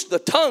loosed the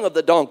tongue of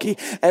the donkey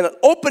and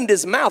opened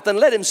his mouth and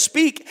let him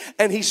speak.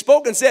 And he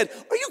spoke and said,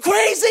 "Are you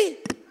crazy?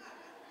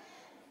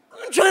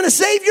 I'm trying to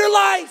save your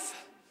life.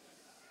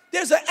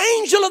 There's an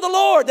angel of the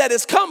Lord that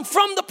has come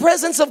from the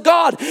presence of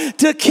God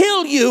to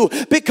kill you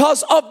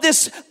because of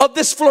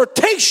this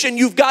flirtation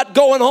you've got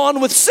going on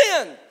with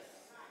sin.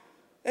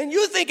 And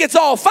you think it's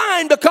all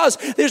fine because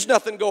there's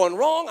nothing going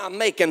wrong. I'm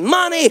making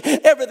money.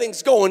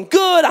 Everything's going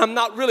good. I'm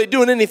not really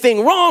doing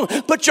anything wrong.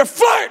 But you're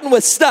flirting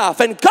with stuff.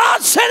 And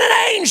God sent an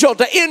angel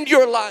to end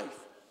your life."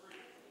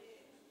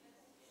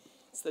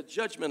 It's the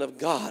judgment of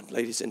God,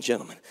 ladies and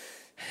gentlemen.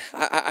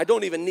 I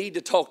don't even need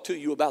to talk to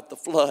you about the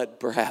flood,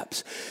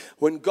 perhaps,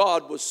 when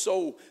God was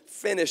so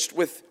finished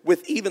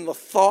with even the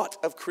thought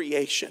of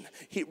creation.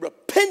 He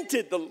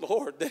repented, the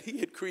Lord, that he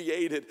had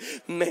created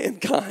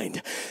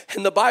mankind.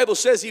 And the Bible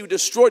says he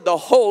destroyed the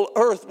whole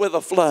earth with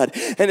a flood.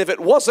 And if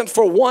it wasn't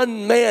for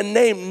one man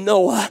named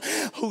Noah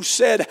who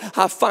said,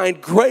 "I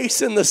find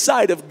grace in the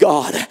sight of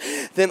God,"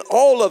 then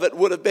all of it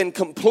would have been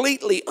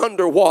completely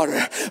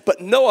underwater. But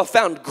Noah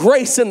found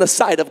grace in the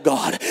sight of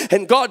God.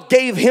 And God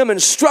gave him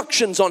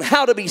instructions on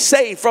how to be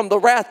saved from the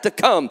wrath to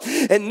come.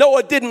 And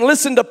Noah didn't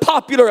listen to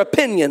popular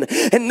opinion.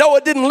 And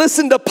Noah didn't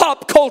listen to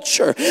pop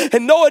culture.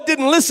 And Noah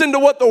didn't listen to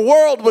what the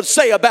world would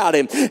say about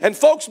him. And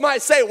folks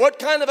might say, "What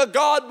kind of a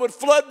God would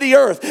flood the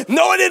earth?"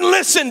 Noah didn't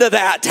listen to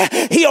that.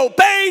 He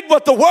obeyed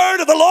what the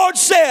word of the Lord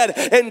said.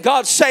 And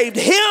God saved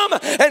him.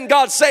 And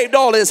God saved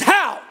all his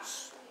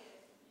house.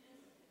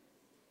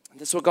 And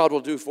that's what God will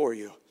do for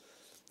you.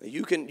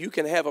 You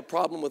can have a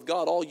problem with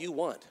God all you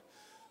want.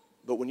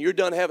 But when you're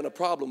done having a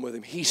problem with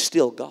him, he's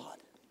still God.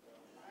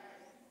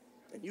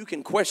 And you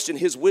can question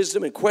his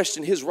wisdom and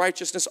question his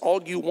righteousness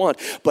all you want.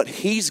 But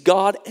he's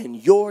God and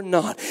you're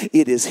not.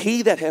 It is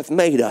he that hath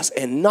made us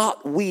and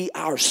not we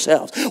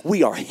ourselves.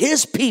 We are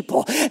his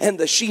people and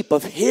the sheep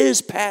of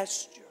his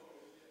pasture.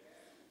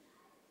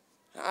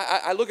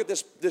 I look at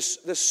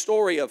this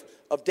story of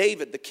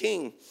David, the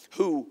king,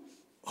 who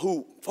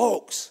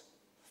folks,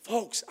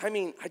 I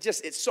mean,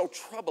 it's so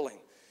troubling.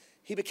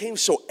 He became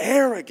so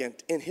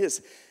arrogant in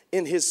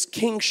his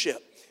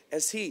kingship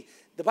as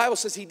the Bible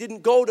says he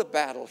didn't go to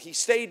battle. He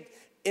stayed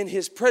in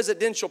his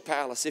presidential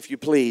palace, if you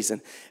please.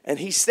 And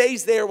he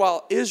stays there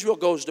while Israel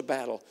goes to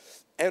battle.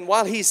 And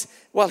while he's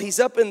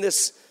up in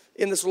this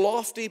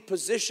lofty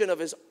position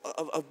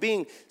of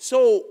being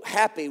so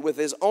happy with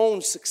his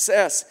own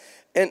success,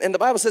 and the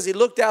Bible says he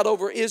looked out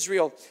over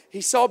Israel.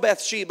 He saw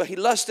Bathsheba. He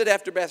lusted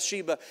after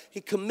Bathsheba. He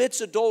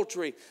commits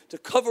adultery to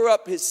cover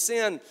up his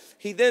sin.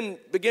 He then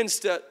begins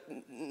to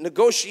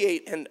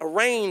negotiate and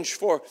arrange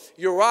for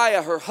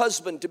Uriah, her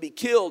husband, to be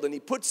killed. And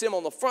he puts him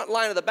on the front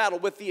line of the battle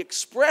with the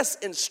express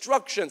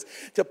instructions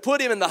to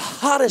put him in the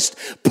hottest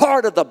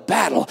part of the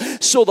battle.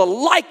 So the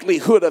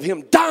likelihood of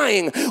him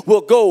dying will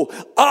go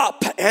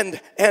up.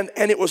 And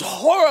it was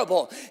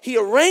horrible. He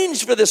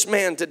arranged for this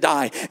man to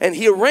die. And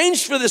he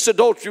arranged for this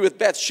adultery with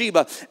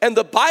Bathsheba. And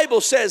the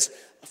Bible says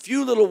a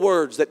few little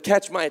words that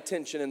catch my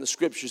attention in the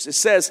scriptures. It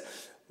says,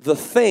 "The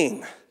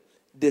thing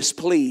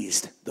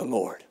displeased the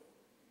Lord."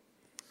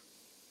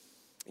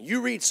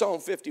 You read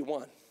Psalm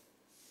 51,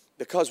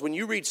 because when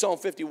you read Psalm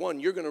 51,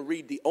 you're going to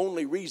read the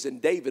only reason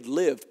David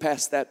lived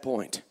past that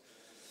point.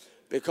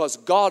 Because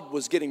God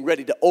was getting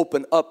ready to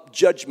open up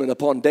judgment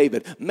upon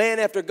David. Man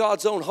after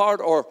God's own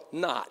heart or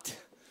not.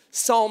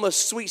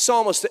 Psalmist, sweet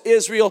psalmist to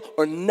Israel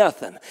or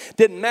nothing.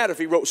 Didn't matter if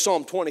he wrote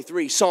Psalm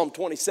 23, Psalm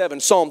 27,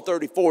 Psalm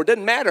 34.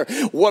 Didn't matter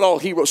what all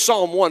he wrote,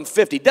 Psalm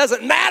 150.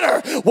 Doesn't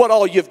matter what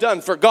all you've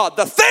done for God.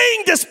 The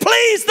thing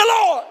displeased the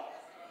Lord.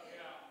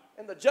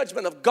 And the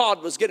judgment of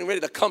God was getting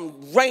ready to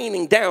come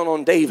raining down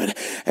on David.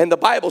 And the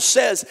Bible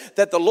says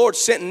that the Lord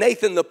sent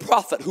Nathan the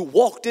prophet, who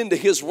walked into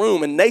his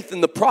room. And Nathan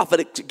the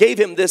prophet gave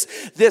him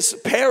this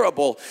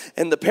parable.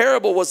 And the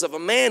parable was of a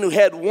man who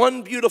had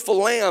one beautiful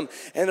lamb,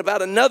 and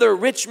about another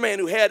rich man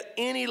who had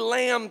any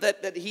lamb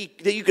that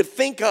you could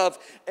think of.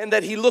 And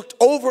that he looked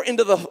over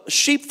into the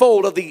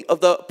sheepfold of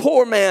the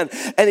poor man.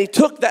 And he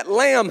took that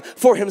lamb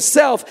for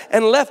himself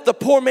and left the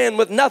poor man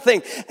with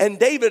nothing. And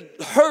David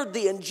heard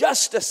the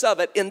injustice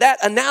of it in that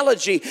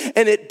analogy,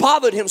 and it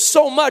bothered him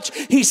so much.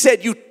 He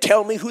said, "You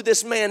tell me who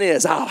this man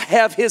is. I'll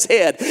have his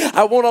head.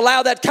 I won't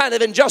allow that kind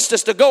of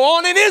injustice to go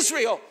on in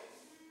Israel."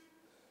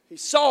 He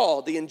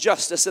saw the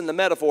injustice in the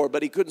metaphor,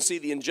 but he couldn't see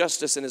the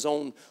injustice in his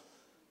own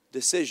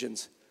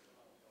decisions.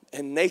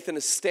 And Nathan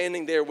is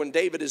standing there when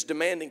David is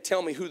demanding,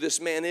 "Tell me who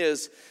this man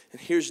is." And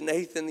here's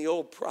Nathan, the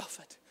old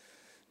prophet,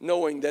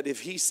 knowing that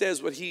if he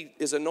says what he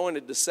is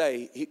anointed to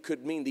say, it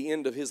could mean the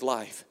end of his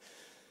life.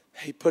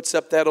 He puts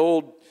up that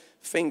old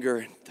finger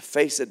in the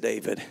face of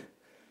David and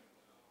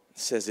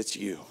says, it's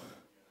you.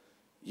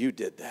 You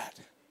did that.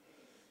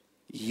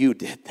 You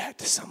did that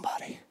to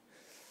somebody.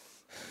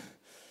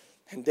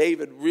 And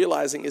David,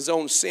 realizing his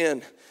own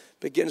sin,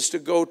 begins to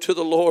go to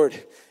the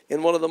Lord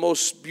in one of the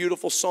most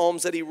beautiful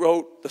psalms that he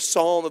wrote, the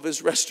psalm of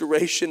his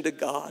restoration to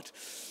God.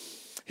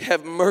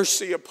 Have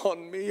mercy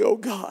upon me, O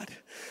God,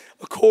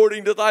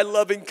 according to thy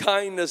loving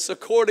kindness,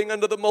 according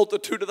unto the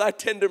multitude of thy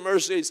tender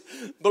mercies,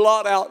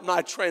 blot out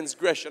my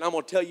transgression. I'm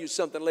going to tell you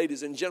something,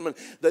 ladies and gentlemen.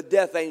 The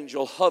death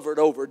angel hovered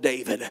over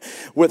David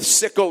with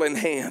sickle in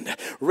hand,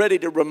 ready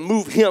to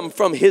remove him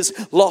from his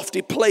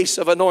lofty place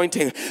of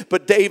anointing.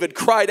 But David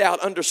cried out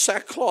under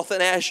sackcloth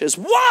and ashes,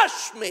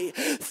 wash me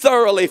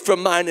thoroughly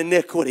from mine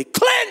iniquity.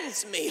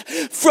 Cleanse me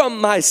from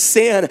my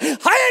sin.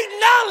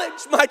 I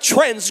acknowledge my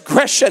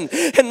transgression,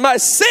 and my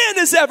sin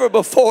is ever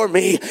before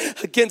me.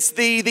 Against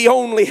thee, the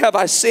only have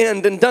I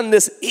sinned and done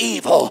this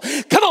evil.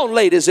 Come on,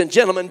 ladies and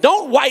gentlemen,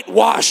 don't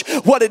whitewash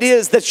what it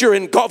is that you're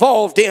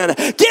involved in.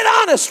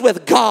 Get honest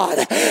with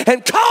God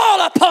and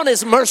call upon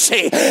his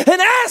mercy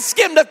and ask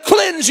him to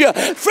cleanse you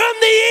from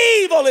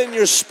the evil in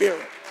your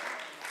spirit.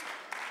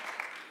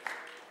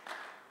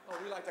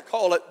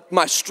 Call it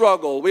my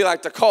struggle. We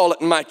like to call it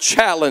my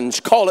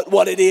challenge. Call it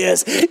what it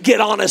is. Get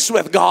honest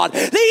with God.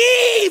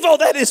 The evil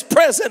that is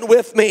present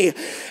with me.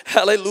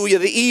 Hallelujah.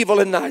 The evil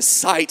in thy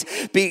sight.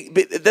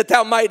 That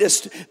thou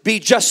mightest be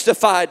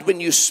justified when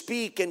you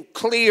speak and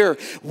clear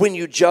when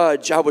you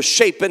judge. I was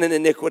shapen in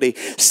iniquity.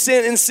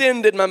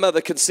 Sin did my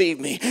mother conceive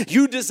me.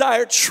 You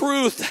desire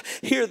truth.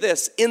 Hear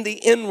this. In the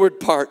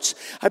inward parts.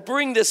 I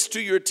bring this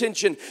to your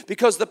attention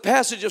because the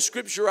passage of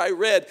scripture I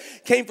read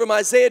came from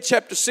Isaiah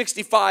chapter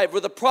 65,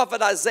 where the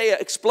prophet Isaiah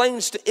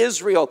explains to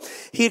Israel.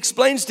 He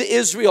explains to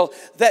Israel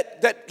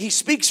that he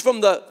speaks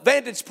from the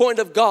vantage point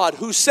of God,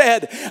 who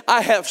said,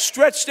 I have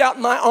stretched out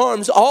my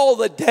arms all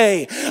the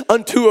day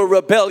unto a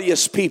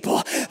rebellious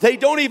people. They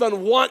don't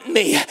even want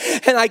me,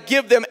 and I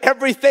give them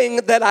everything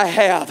that I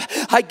have.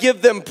 I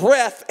give them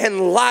breath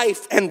and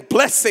life and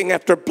blessing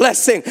after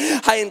blessing.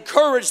 I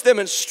encourage them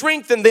and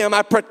strengthen them.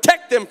 I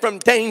protect them from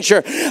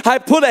danger. I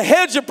put a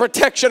hedge of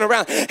protection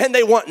around, and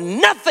they want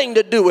nothing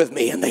to do with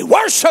me, and they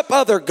worship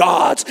other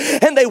gods.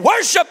 And they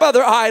worship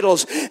other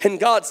idols. And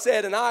God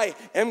said, and I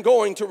am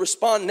going to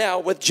respond now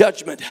with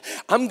judgment.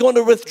 I'm going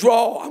to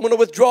withdraw. I'm going to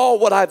withdraw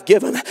what I've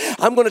given.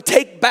 I'm going to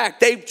take back.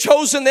 They've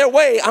chosen their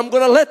way. I'm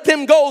going to let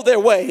them go their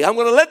way. I'm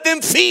going to let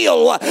them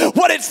feel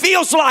what it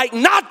feels like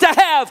not to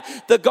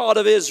have the God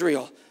of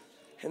Israel.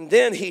 And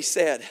then he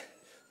said,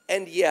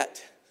 and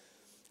yet,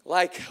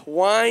 like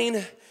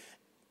wine,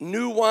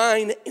 new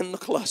wine in the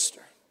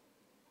cluster.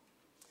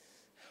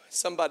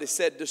 Somebody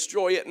said,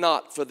 destroy it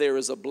not, for there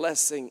is a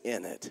blessing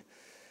in it.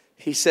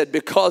 He said,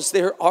 because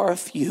there are a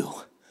few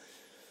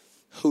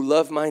who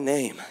love my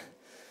name,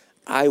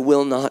 I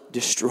will not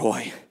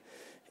destroy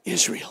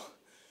Israel.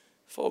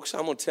 Folks,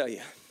 I'm going to tell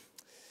you,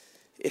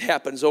 it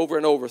happens over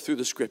and over through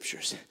the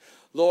scriptures.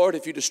 Lord,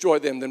 if you destroy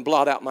them, then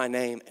blot out my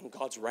name, and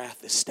God's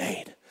wrath is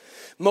stayed.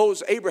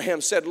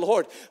 Abraham said,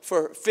 Lord,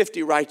 for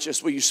 50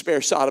 righteous, will you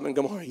spare Sodom and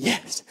Gomorrah?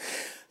 Yes.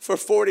 For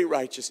 40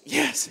 righteous,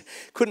 yes.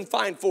 Couldn't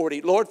find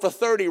 40. Lord, for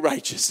 30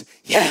 righteous,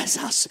 yes,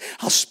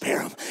 I'll spare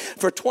them.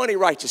 For 20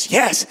 righteous,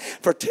 yes.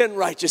 For 10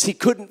 righteous, he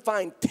couldn't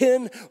find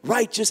 10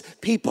 righteous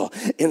people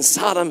in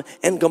Sodom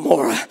and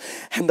Gomorrah.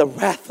 And the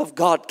wrath of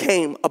God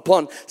came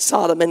upon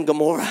Sodom and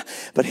Gomorrah.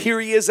 But here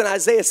he is in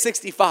Isaiah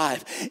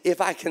 65.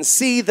 If I can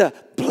see the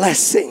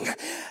blessing,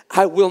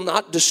 I will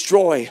not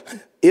destroy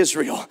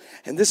Israel.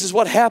 And this is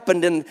what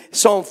happened in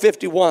Psalm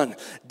 51.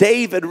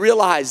 David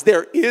realized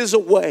there is a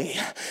way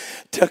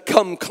to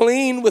come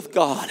clean with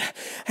God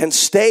and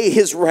stay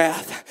his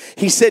wrath.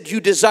 He said,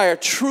 you desire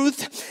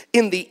truth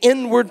in the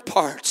inward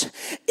parts.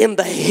 In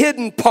the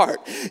hidden part,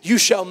 you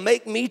shall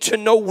make me to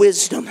know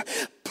wisdom.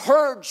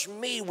 Purge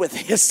me with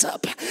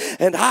hyssop,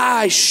 and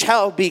I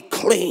shall be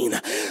clean.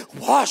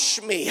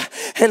 Wash me,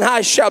 and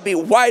I shall be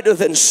whiter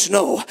than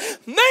snow.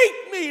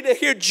 Make me to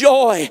hear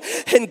joy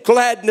and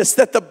gladness,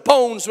 that the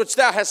bones which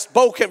thou hast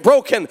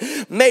broken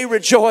may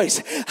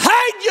rejoice.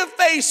 Hide your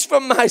face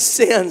from my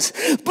sins.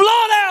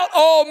 Blot out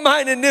all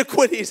mine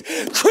iniquities.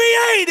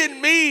 Create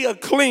in me a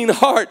clean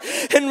heart,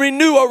 and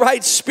renew a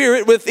right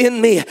spirit within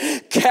me.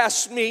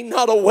 Cast me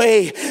not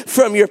away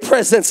from your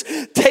presence.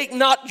 Take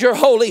not your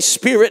Holy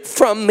Spirit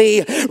from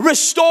me.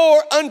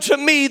 Restore unto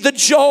me the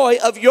joy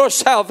of your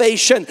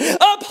salvation.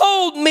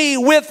 Uphold me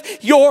with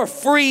your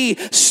free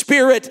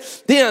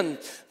spirit. Then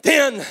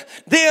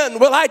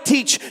will I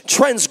teach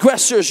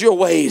transgressors your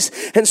ways,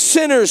 and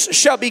sinners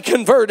shall be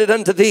converted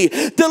unto thee.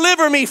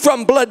 Deliver me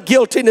from blood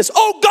guiltiness,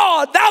 O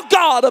God, thou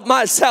God of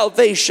my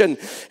salvation,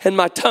 and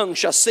my tongue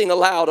shall sing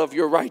aloud of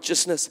your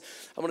righteousness.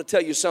 I I'm going to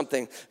tell you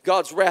something.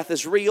 God's wrath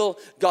is real.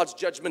 God's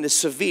judgment is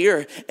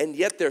severe. And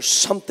yet there's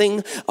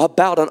something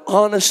about an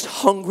honest,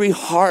 hungry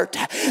heart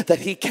that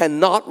he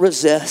cannot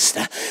resist.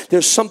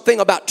 There's something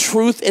about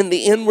truth in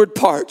the inward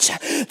parts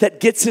that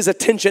gets his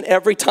attention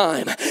every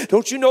time.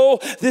 Don't you know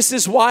this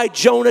is why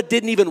Jonah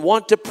didn't even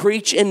want to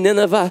preach in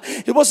Nineveh?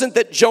 It wasn't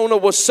that Jonah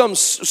was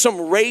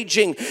some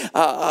raging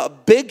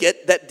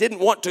bigot that didn't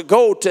want to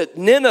go to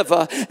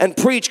Nineveh and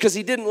preach because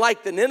he didn't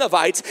like the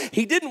Ninevites.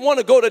 He didn't want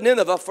to go to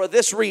Nineveh for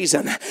this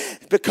reason.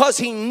 Because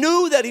he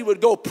knew that he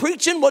would go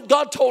preaching what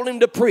God told him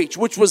to preach,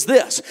 which was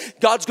this: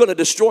 God's going to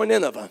destroy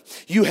Nineveh.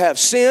 You have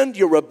sinned,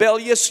 you're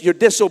rebellious, you're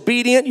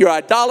disobedient, you're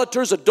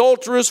idolaters,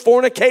 adulterers,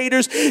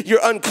 fornicators,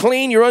 you're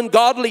unclean, you're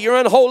ungodly, you're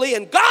unholy,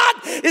 and God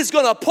is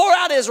going to pour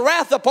out his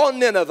wrath upon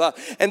Nineveh.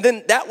 And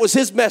then that was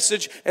his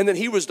message, and then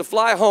he was to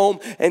fly home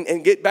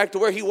and get back to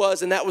where he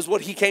was, and that was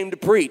what he came to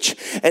preach.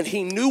 And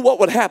he knew what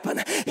would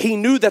happen. He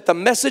knew that the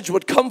message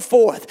would come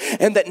forth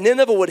and that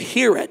Nineveh would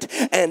hear it,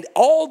 and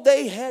all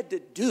they had to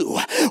do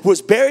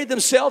was bury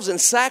themselves in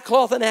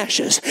sackcloth and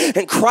ashes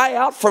and cry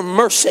out for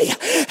mercy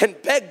and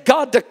beg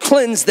God to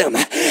cleanse them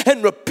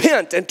and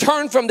repent and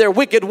turn from their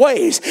wicked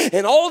ways.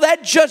 And all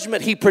that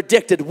judgment he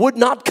predicted would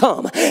not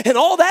come, and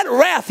all that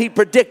wrath he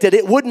predicted,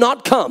 it would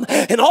not come,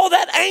 and all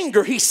that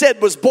anger he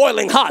said was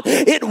boiling hot,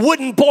 it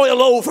wouldn't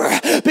boil over,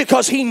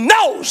 because he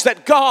knows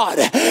that God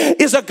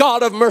is a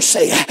God of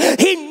mercy.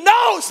 He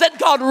knows that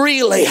God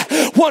really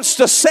wants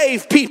to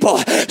save people,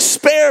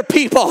 spare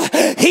people,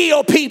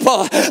 heal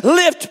people,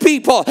 lift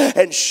people.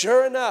 And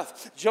sure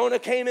enough, Jonah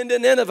came into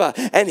Nineveh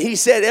and he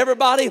said,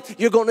 everybody,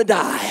 you're going to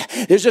die.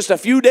 There's just a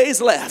few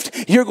days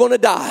left. You're going to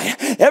die.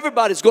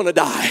 Everybody's going to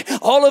die.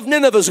 All of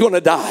Nineveh's going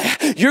to die.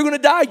 You're going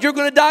to die. You're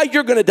going to die.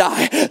 You're going to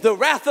die. The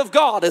wrath of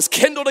God is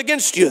kindled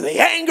against you. The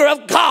anger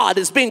of God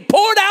is being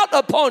poured out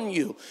upon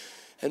you.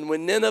 And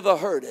when Nineveh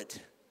heard it,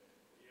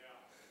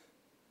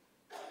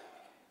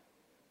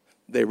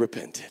 they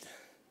repented.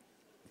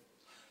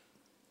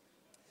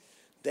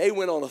 They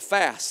went on a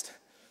fast.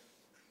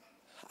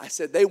 I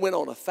said they went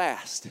on a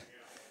fast.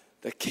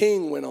 The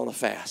king went on a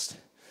fast.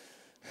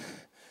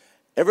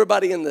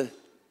 Everybody in the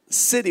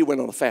city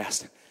went on a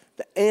fast.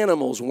 The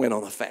animals went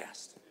on a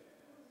fast.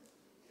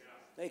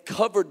 They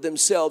covered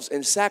themselves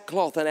in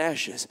sackcloth and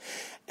ashes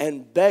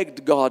and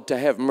begged God to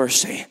have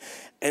mercy.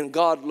 And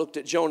God looked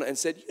at Jonah and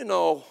said, you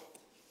know,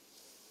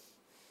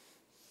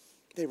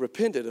 they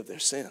repented of their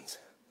sins.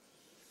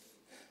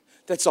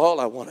 That's all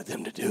I wanted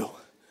them to do.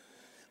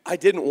 I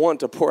didn't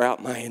want to pour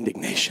out my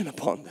indignation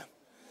upon them.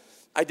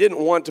 I didn't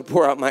want to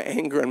pour out my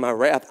anger and my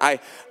wrath. I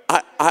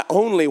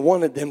only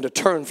wanted them to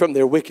turn from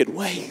their wicked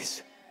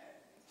ways.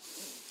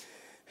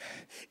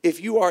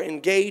 If you are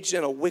engaged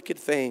in a wicked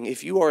thing,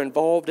 if you are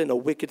involved in a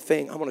wicked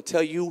thing, I'm going to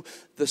tell you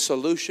the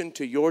solution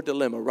to your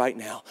dilemma right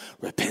now: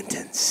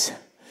 repentance.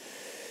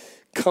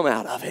 Come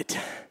out of it.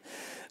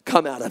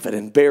 Come out of it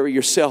and bury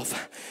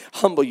yourself.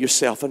 Humble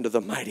yourself under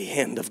the mighty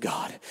hand of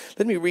God.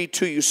 Let me read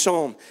to you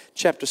Psalm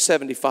chapter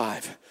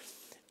 75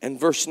 and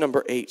verse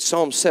number 8.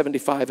 Psalm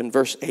 75 and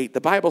verse 8.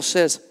 The Bible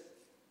says,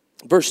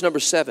 verse number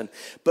 7,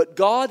 but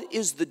God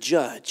is the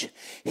judge.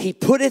 He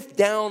putteth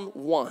down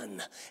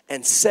one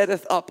and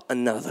setteth up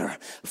another.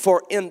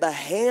 For in the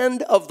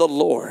hand of the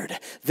Lord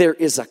there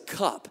is a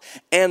cup,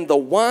 and the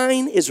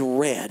wine is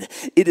red.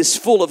 It is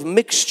full of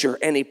mixture,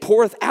 and he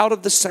poureth out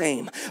of the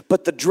same.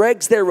 But the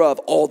dregs thereof,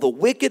 all the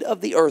wicked of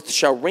the earth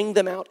shall wring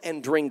them out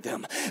and drink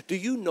them. Do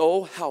you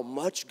know how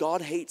much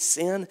God hates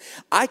sin?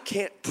 I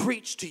can't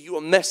preach to you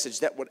a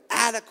message that would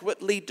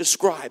adequately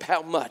describe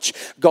how much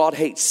God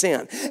hates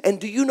sin. And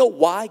do you know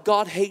why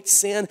God hates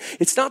sin?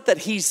 It's not that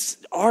he's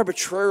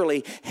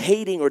arbitrarily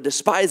hating or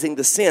despising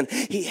the sin.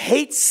 He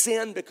hates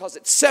sin because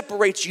it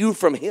separates you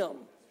from him.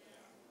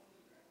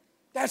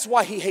 That's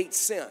why he hates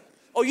sin.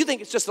 Oh, you think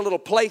it's just a little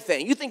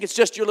plaything. You think it's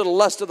just your little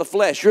lust of the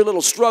flesh, your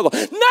little struggle.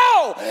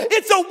 No,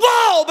 it's a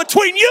wall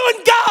between you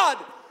and God.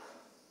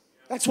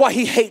 That's why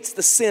he hates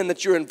the sin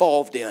that you're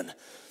involved in.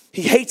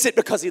 He hates it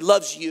because he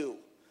loves you.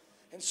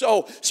 And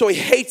so he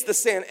hates the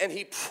sin, and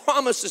he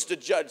promises to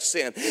judge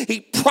sin.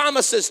 He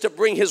promises to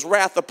bring his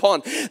wrath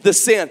upon the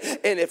sin.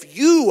 And if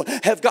you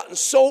have gotten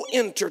so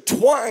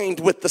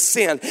intertwined with the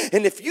sin,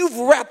 and if you've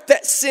wrapped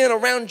that sin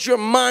around your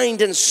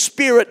mind and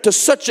spirit to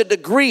such a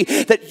degree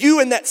that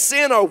you and that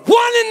sin are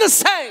one and the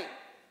same,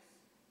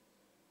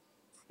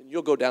 then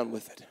you'll go down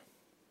with it.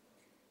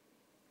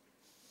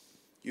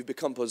 You've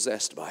become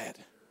possessed by it.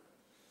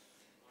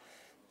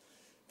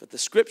 But the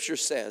scripture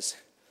says,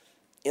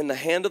 in the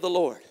hand of the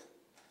Lord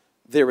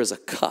there is a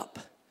cup,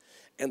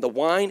 and the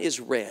wine is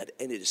red,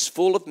 and it is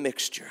full of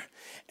mixture,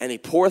 and he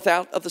poureth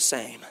out of the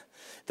same.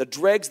 The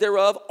dregs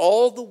thereof,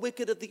 all the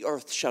wicked of the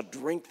earth shall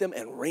drink them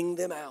and wring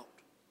them out.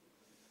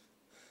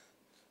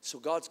 So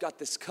God's got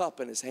this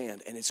cup in his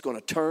hand, and it's going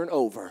to turn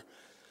over,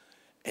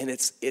 and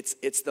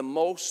it's the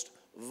most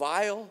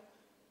vile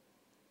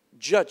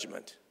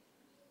judgment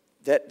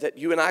that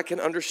you and I can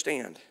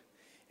understand.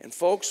 And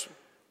folks,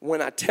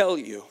 when I tell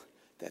you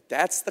that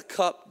that's the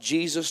cup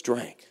Jesus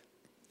drank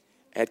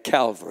at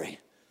Calvary,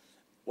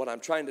 What I'm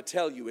trying to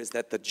tell you is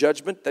that the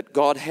judgment that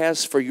God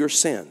has for your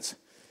sins,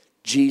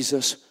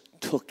 Jesus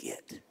took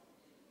it.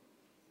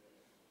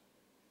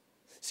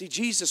 See,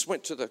 Jesus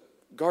went to the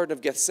Garden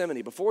of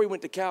Gethsemane. Before he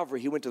went to Calvary,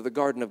 he went to the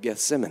Garden of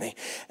Gethsemane.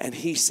 And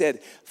he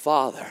said,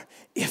 Father,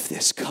 if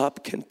this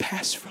cup can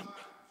pass from me.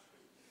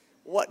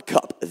 What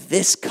cup?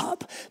 This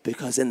cup.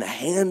 Because in the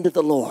hand of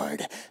the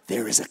Lord,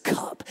 there is a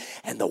cup.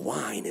 And the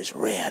wine is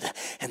red.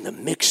 And the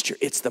mixture,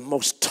 it's the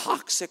most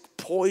toxic,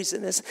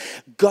 poisonous,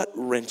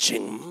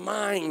 gut-wrenching,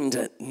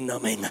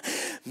 mind-numbing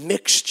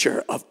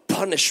mixture of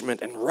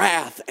punishment and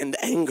wrath and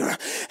anger.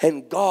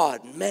 And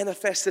God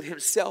manifested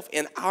himself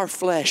in our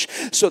flesh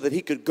so that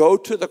he could go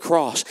to the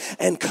cross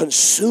and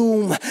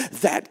consume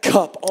that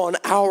cup on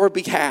our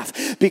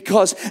behalf.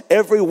 Because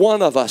every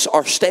one of us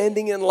are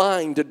standing in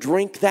line to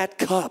drink that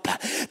cup,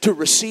 to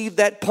receive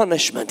that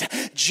punishment.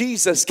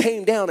 Jesus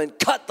came down and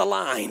cut the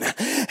line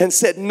and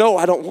said, no,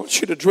 I don't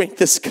want you to drink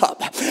this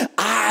cup.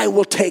 I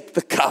will take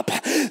the cup.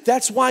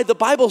 That's why the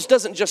Bible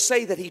doesn't just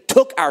say that he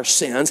took our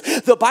sins.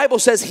 The Bible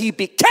says he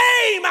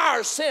became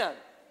our sin.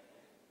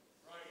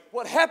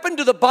 What happened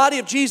to the body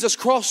of Jesus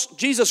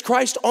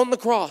Christ on the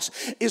cross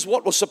is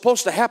what was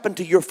supposed to happen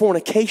to your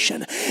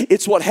fornication.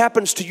 It's what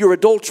happens to your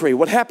adultery,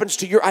 what happens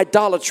to your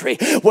idolatry,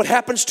 what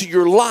happens to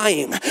your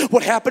lying,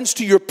 what happens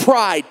to your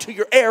pride, to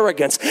your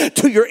arrogance,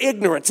 to your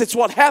ignorance. It's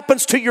what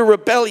happens to your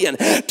rebellion,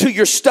 to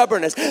your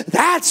stubbornness.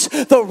 That's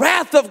the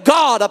wrath of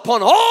God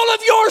upon all of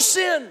your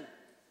sin.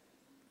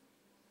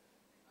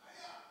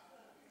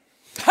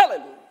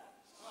 Hallelujah.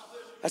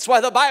 That's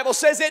why the Bible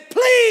says it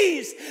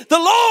pleased the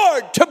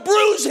Lord to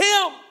bruise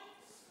him.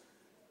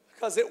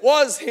 Because it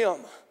was him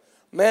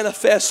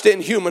manifest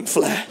in human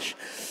flesh.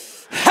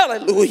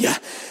 Hallelujah.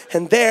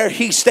 And there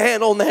he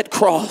stand on that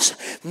cross,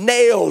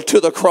 nailed to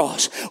the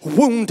cross,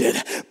 wounded,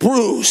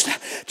 bruised,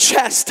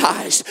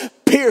 chastised,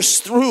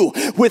 pierced through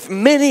with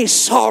many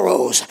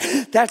sorrows.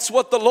 That's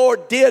what the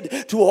Lord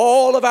did to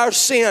all of our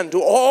sin,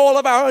 to all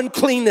of our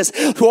uncleanness,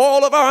 to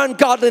all of our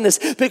ungodliness,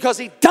 because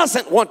he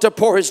doesn't want to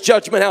pour his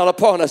judgment out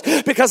upon us,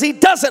 because he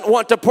doesn't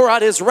want to pour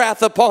out his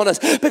wrath upon us,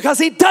 because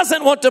he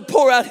doesn't want to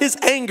pour out his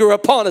anger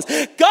upon us.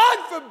 God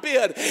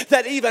forbid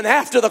that even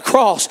after the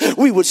cross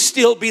we would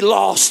still be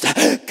lost.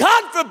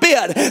 God forbid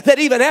that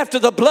even after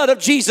the blood of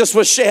Jesus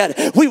was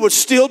shed, we would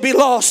still be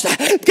lost.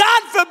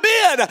 God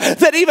forbid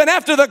that even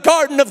after the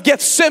Garden of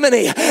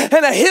Gethsemane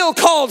and a hill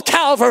called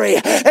Calvary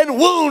and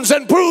wounds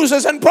and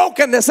bruises and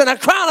brokenness and a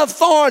crown of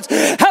thorns,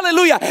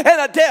 hallelujah, and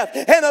a death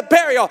and a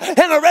burial and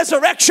a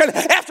resurrection,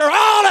 after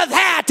all of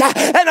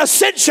that, an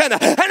ascension,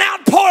 an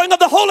outpouring of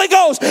the Holy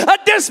Ghost, a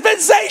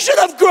dispensation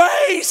of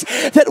grace,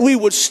 that we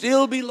would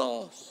still be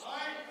lost.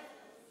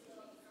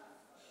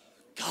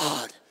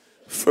 God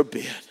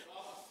forbid.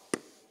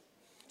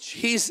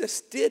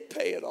 Jesus did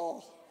pay it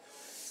all.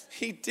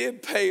 He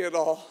did pay it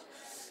all.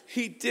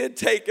 He did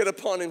take it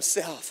upon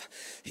himself.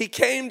 He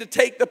came to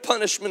take the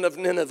punishment of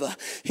Nineveh.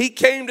 He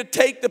came to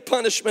take the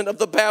punishment of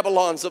the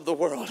Babylons of the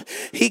world.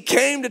 He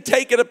came to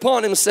take it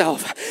upon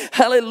himself.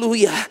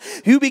 Hallelujah.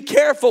 You be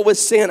careful with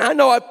sin. I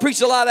know I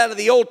preached a lot out of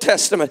the Old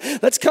Testament.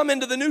 Let's come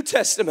into the New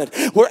Testament,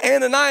 where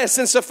Ananias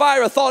and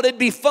Sapphira thought it'd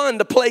be fun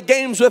to play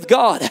games with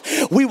God.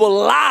 We will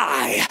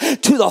lie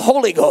to the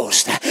Holy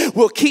Ghost.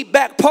 We'll keep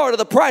back part of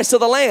the price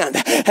of the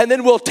land, and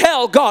then we'll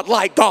tell God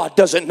like God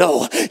doesn't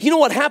know. You know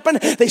what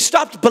happened? They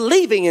stopped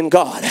believing in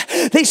God.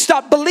 They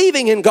stopped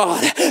believing in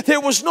God. There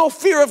was no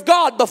fear of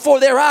God before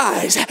their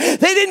eyes. They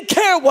didn't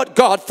care what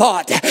God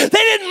thought. They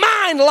didn't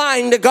mind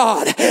lying to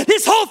God.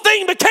 This whole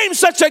thing became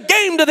such a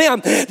game to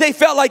them. They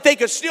felt like they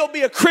could still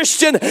be a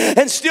Christian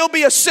and still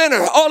be a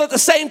sinner all at the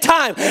same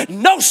time.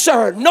 No,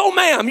 sir. No,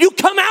 ma'am. You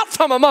come out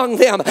from among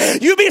them.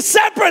 You be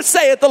separate,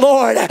 saith the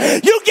Lord.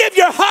 You give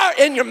your heart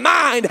and your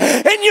mind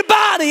and your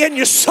body and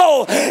your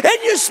soul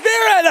and your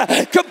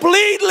spirit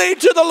completely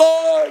to the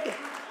Lord.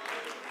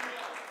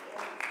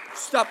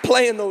 Stop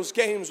playing those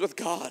games with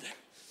God.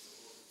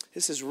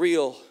 This is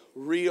real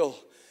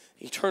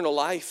eternal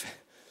life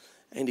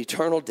and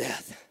eternal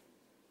death.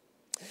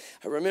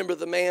 I remember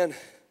the man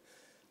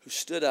who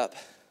stood up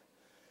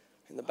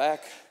in the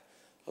back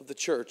of the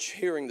church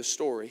hearing the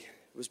story.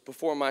 It was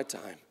before my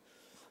time.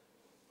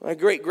 My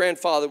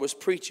great-grandfather was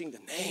preaching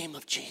the name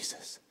of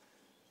Jesus.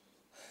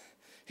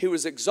 He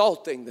was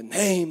exalting the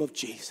name of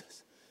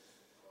Jesus.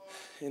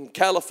 In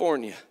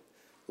California,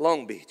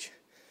 Long Beach.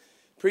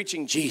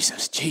 Preaching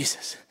Jesus,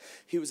 Jesus.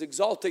 He was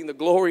exalting the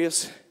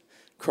glorious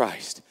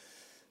Christ.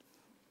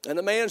 And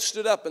the man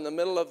stood up in the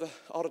middle of the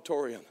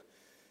auditorium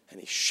and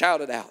he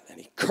shouted out and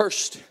he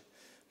cursed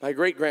my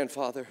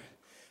great-grandfather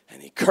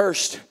and he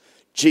cursed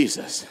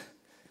Jesus.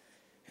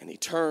 And he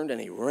turned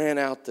and he ran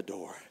out the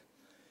door.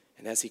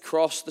 And as he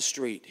crossed the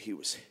street, he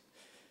was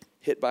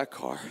hit by a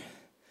car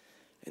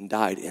and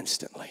died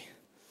instantly.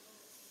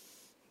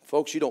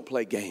 Folks, you don't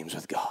play games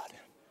with God.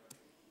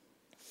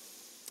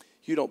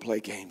 You don't play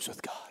games with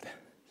God.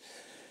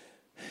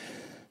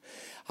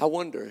 I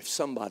wonder if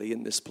somebody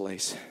in this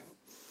place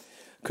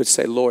could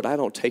say, Lord, I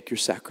don't take your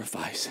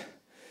sacrifice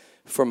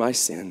for my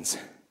sins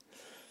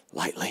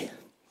lightly.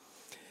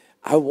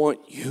 I want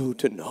you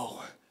to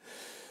know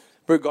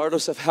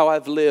regardless of how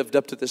I've lived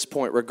up to this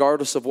point,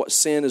 regardless of what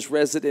sin is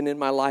resident in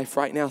my life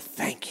right now,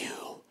 thank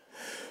you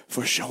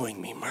for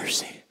showing me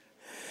mercy.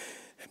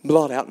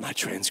 Blot out my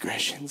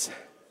transgressions.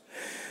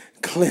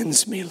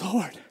 Cleanse me,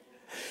 Lord.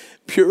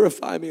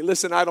 Purify me.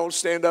 Listen, I don't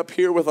stand up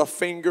here with a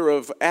finger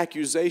of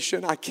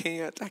accusation. I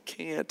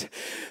can't.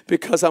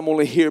 Because I'm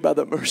only here by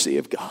the mercy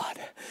of God.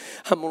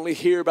 I'm only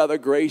here by the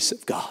grace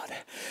of God.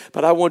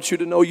 But I want you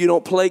to know you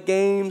don't play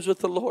games with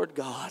the Lord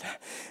God.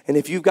 And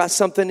if you've got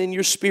something in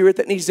your spirit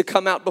that needs to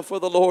come out before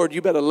the Lord,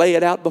 you better lay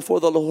it out before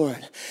the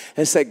Lord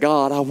and say,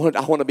 God, I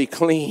want to be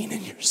clean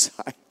in your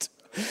sight.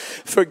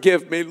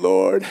 Forgive me,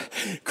 Lord.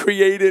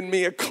 Create in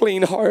me a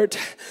clean heart.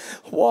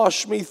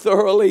 Wash me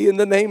thoroughly in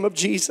the name of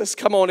Jesus.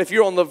 Come on, if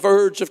you're on the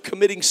verge of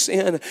committing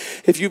sin,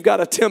 if you've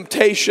got a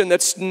temptation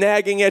that's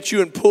nagging at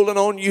you and pulling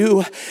on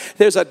you,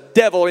 there's a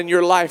devil in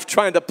your life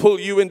trying to pull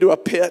you into a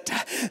pit.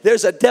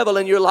 There's a devil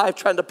in your life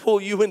trying to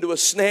pull you into a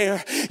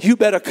snare. You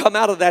better come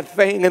out of that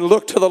thing and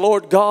look to the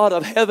Lord God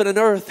of heaven and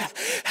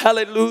earth.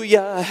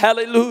 Hallelujah,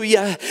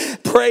 hallelujah.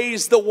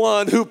 Praise the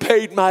one who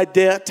paid my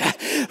debt.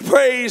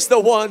 Praise the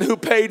one who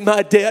paid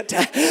my debt.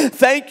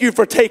 Thank you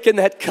for taking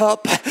that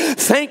cup.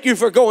 Thank you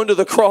for going to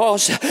the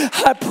cross.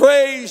 I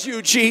praise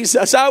you,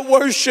 Jesus. I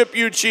worship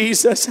you,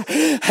 Jesus.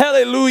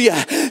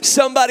 Hallelujah.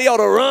 Somebody ought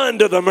to run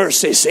to the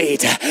mercy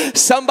seat.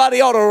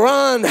 Somebody ought to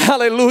run,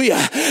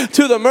 hallelujah,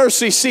 to the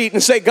mercy seat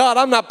and say, God,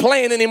 I'm not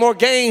playing any more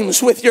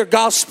games with your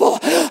gospel.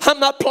 I'm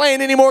not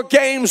playing any more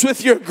games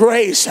with your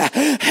grace.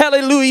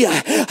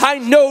 Hallelujah. I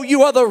know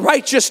you are the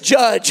righteous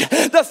judge.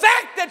 The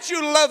fact that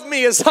you love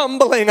me is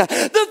humbling. The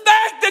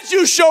fact that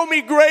you show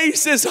me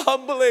grace is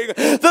humbling.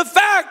 The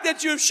fact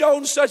that you've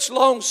shown such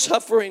long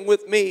suffering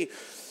with me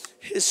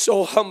is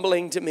so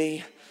humbling to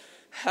me.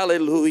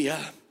 Hallelujah.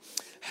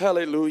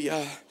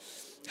 Hallelujah.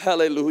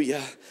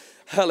 Hallelujah.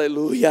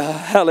 Hallelujah.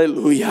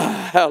 Hallelujah.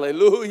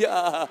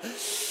 Hallelujah.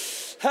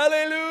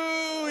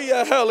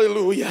 Hallelujah.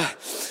 Hallelujah.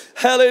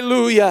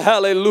 Hallelujah.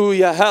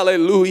 Hallelujah.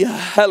 Hallelujah.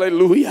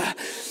 Hallelujah.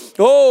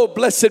 Oh,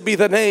 blessed be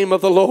the name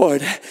of the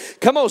Lord.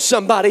 Come on,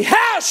 somebody.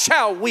 How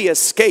shall we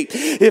escape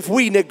if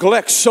we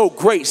neglect so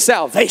great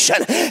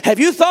salvation? Have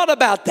you thought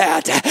about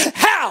that?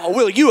 How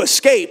will you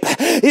escape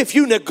if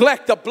you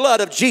neglect the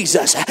blood of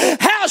Jesus?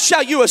 How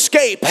shall you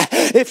escape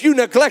if you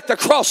neglect the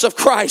cross of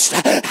Christ?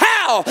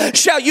 How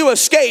shall you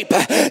escape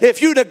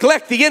if you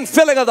neglect the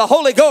infilling of the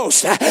Holy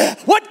Ghost?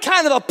 What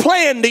kind of a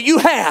plan do you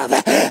have?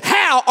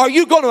 How are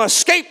you going to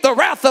escape the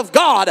wrath of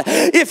God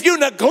if you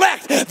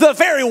neglect the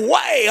very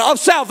way of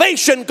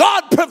salvation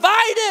God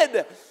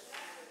provided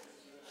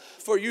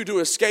for you to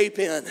escape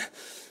in?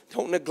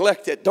 Don't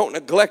neglect it. Don't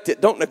neglect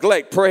it. Don't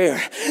neglect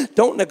prayer.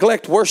 Don't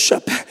neglect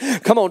worship.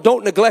 Come on,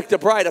 don't neglect the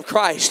bride of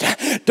Christ.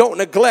 Don't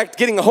neglect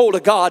getting a hold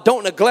of God.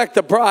 Don't neglect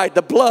the bride,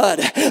 the blood,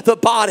 the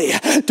body.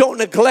 Don't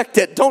neglect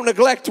it. Don't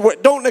neglect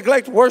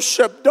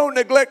worship. Don't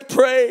neglect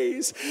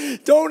praise.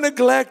 Don't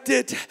neglect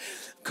it.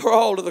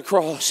 Crawl to the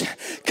cross.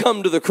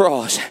 Come to the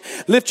cross.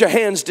 Lift your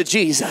hands to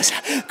Jesus.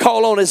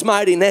 Call on his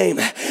mighty name.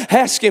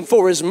 Ask him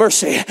for his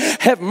mercy.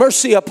 Have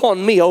mercy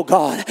upon me, O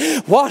God.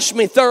 Wash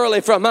me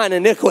thoroughly from mine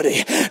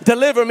iniquity.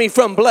 Deliver me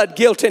from blood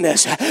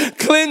guiltiness.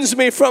 Cleanse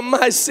me from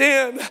my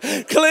sin.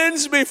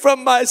 Cleanse me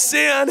from my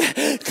sin.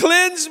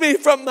 Cleanse me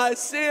from my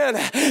sin.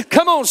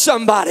 Come on,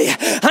 somebody.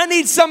 I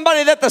need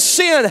somebody that the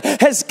sin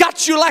has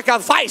got you like a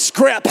vice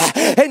grip,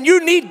 and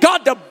you need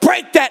God to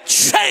break that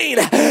chain.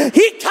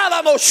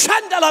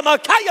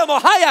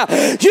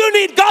 You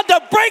need God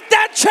to break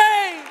that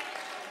chain.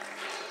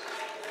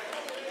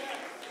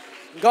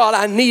 God,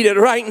 I need it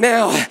right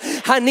now.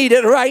 I need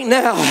it right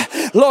now.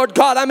 Lord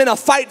God, I'm in a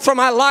fight for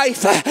my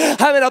life.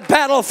 I'm in a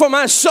battle for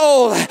my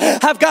soul.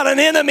 I've got an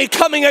enemy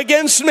coming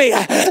against me.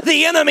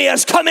 The enemy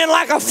has come in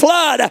like a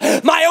flood.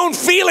 My own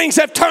feelings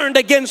have turned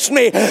against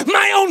me.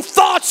 My own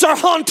thoughts are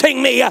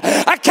haunting me.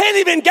 I can't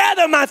even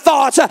gather my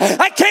thoughts.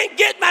 I can't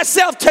get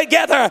myself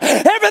together.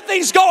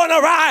 Everything's going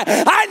awry.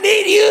 I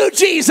need you,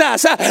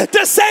 Jesus,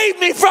 to save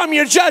me from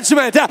your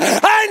judgment.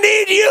 I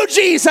need you,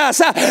 Jesus,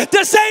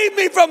 to save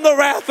me from the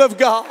wrath of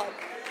God.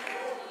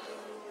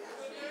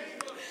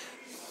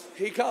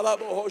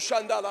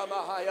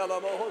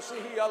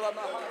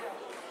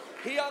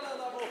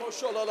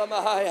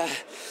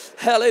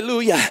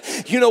 Hallelujah.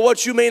 You know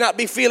what? You may not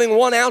be feeling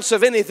 1 ounce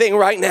of anything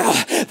right now.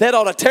 That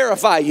ought to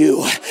terrify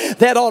you.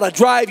 That ought to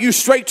drive you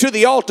straight to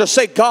the altar.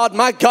 Say, God,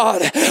 my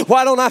God,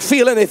 why don't I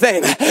feel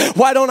anything?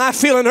 Why don't I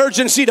feel an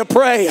urgency to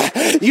pray?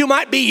 You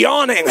might be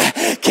yawning.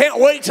 Can't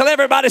wait till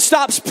everybody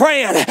stops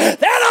praying.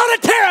 That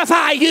ought to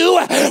terrify you.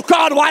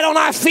 God, why don't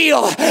I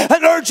feel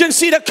an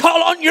urgency to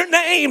call on your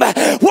name?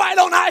 Why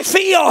don't I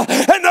feel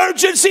an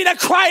urgency to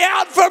cry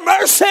out for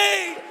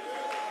mercy?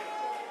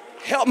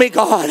 Help me,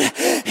 God.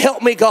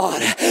 Help me,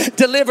 God.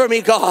 Deliver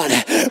me, God.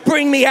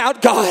 Bring me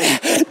out, God.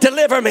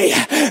 Deliver me.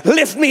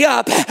 Lift me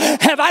up.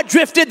 Have I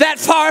drifted that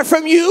far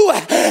from you?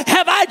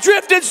 Have I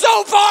drifted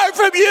so far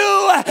from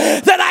you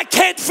that I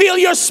can't feel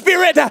your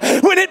spirit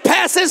when it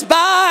passes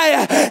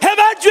by? Have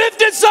I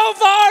drifted so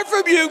far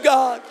from you,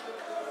 God?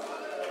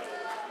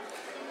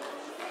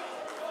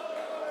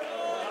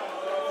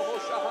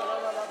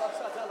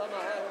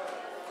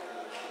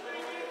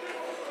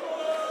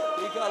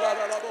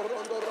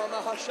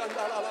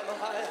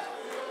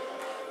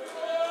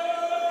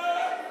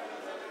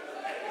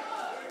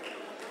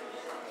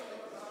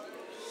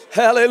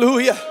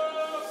 Hallelujah.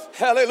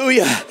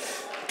 Hallelujah.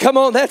 Come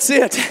on, that's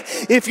it.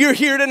 If you're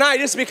here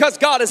tonight, it's because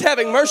God is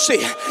having mercy.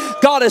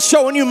 God is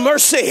showing you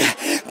mercy.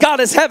 God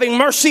is having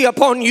mercy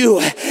upon you.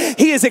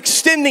 He is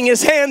extending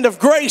His hand of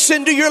grace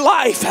into your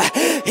life.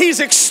 He's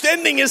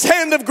extending His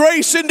hand of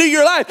grace into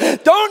your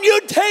life. Don't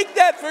you take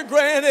that for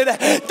granted.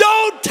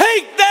 Don't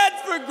take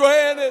that for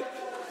granted.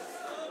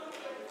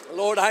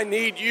 Lord, I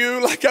need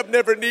you like I've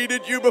never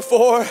needed you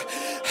before.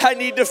 I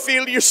need to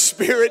feel your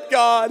spirit,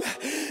 God.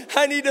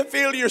 I need to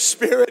feel your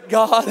spirit,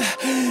 God.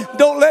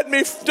 Don't let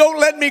me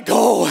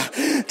go.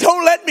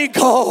 Don't let me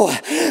go.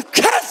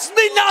 Cast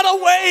me not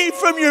away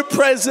from your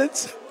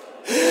presence.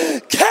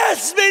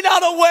 Cast me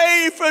not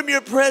away from your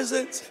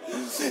presence.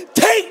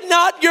 Take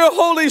not your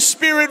Holy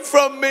Spirit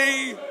from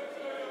me.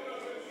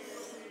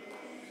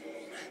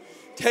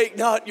 Take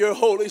not your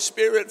Holy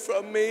Spirit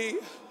from me.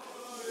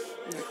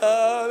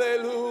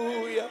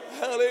 Hallelujah.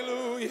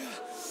 Hallelujah.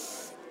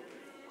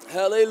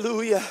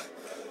 Hallelujah.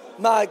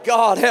 My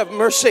God, have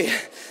mercy.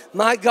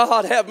 My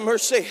God, have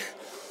mercy.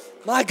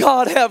 My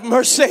God, have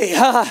mercy.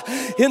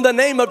 In the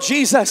name of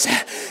Jesus.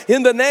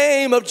 In the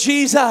name of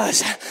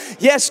Jesus.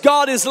 Yes,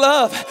 God is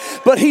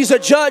love, but He's a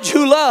judge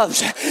who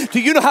loves.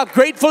 Do you know how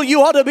grateful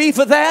you ought to be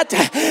for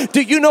that?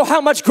 Do you know how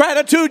much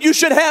gratitude you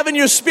should have in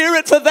your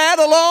spirit for that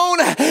alone?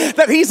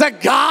 That He's a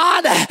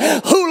God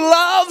who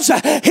loves.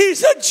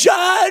 He's a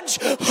judge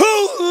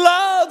who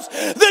loves.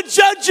 The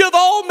judge of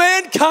all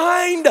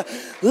mankind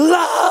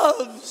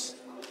loves.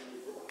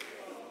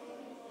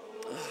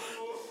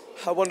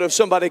 I wonder if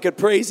somebody could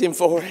praise Him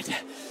for it.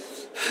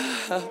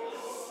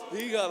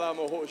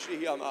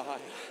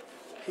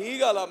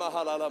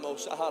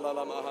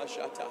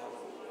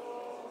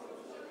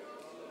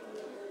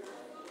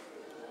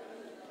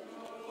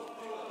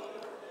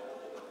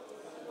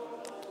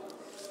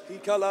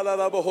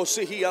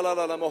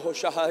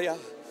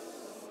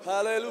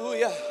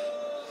 Hallelujah.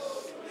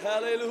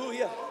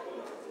 Hallelujah.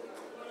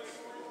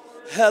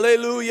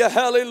 Hallelujah.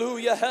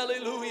 Hallelujah.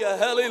 Hallelujah.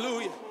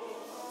 Hallelujah.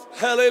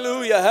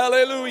 Hallelujah,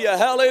 hallelujah,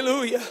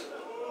 hallelujah.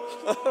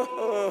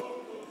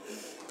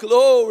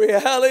 Glory,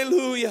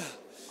 hallelujah.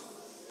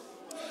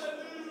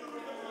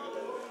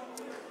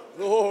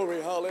 Glory,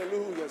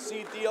 hallelujah.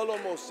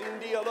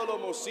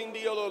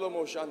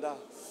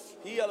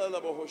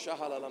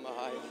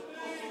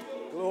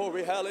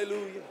 Glory,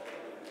 hallelujah.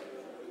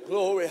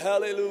 Glory,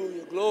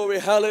 hallelujah. Glory,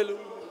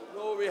 hallelujah.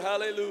 Glory,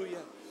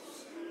 hallelujah.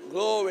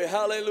 Glory,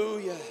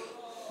 hallelujah.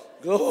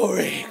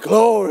 Glory,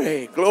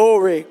 glory,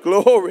 glory,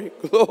 glory,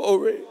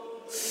 glory.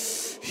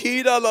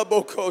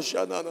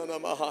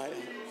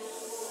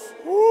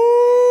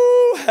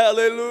 Woo,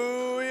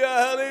 hallelujah,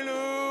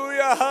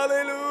 hallelujah,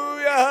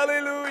 hallelujah,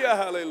 hallelujah,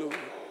 hallelujah.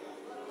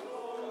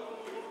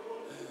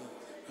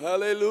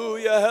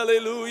 Hallelujah,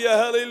 hallelujah,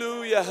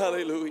 hallelujah,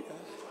 hallelujah.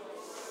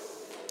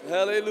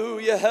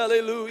 Hallelujah,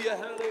 hallelujah,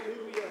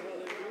 hallelujah.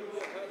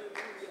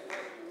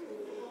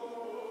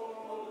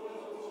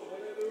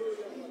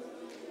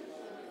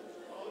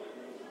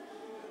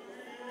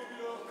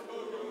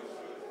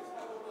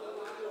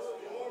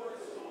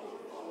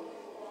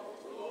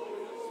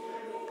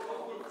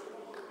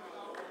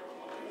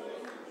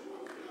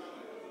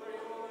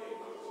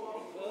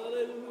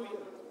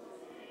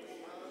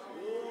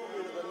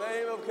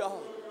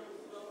 God.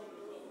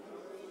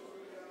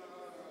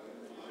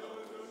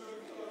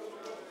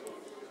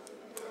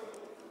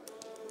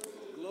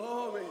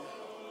 Glory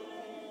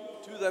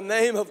to the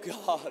name of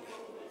God.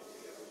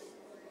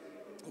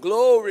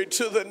 Glory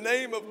to the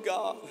name of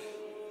God.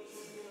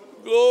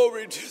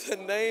 Glory to the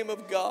name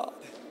of God.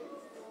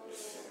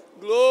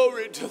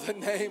 Glory to the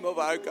name of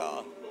our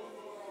God.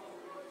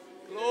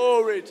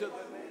 Glory to the name.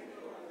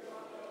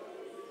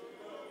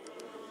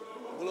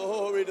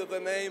 Glory to the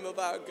name of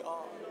our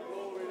God.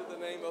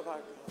 Name of our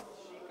God.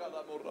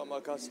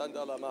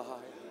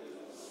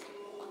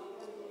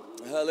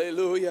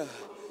 Hallelujah.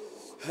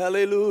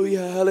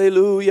 Hallelujah.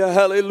 Hallelujah.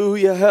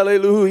 Hallelujah.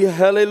 Hallelujah.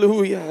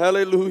 Hallelujah.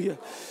 Hallelujah.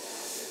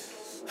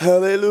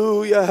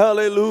 Hallelujah.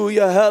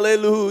 Hallelujah.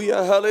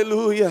 Hallelujah.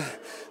 Hallelujah.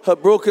 A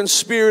broken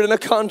spirit and a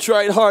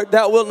contrite heart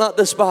thou wilt not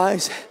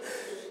despise.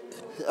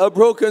 A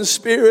broken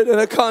spirit and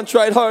a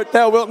contrite heart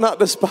thou wilt not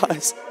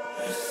despise.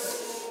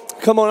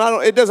 Come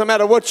on, it doesn't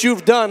matter what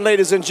you've done,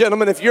 ladies and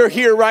gentlemen. If you're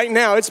here right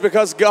now, it's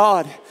because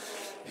God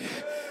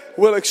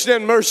will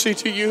extend mercy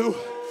to you.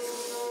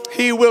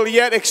 He will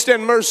yet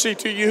extend mercy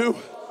to you.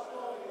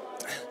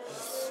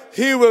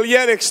 He will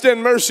yet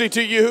extend mercy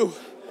to you.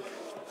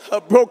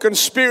 A broken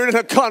spirit and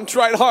a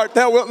contrite heart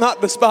thou wilt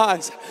not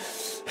despise.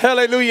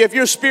 Hallelujah. If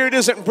your spirit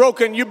isn't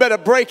broken, you better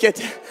break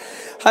it.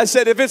 I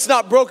said, if it's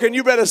not broken,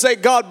 you better say,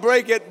 God,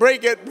 break it,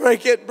 break it,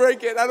 break it,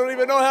 break it. I don't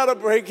even know how to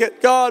break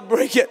it. God,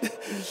 break it.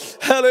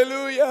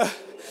 Hallelujah.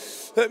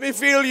 Let me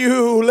feel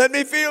you. Let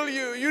me feel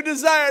you. You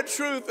desire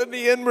truth in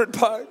the inward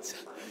parts.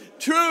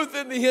 Truth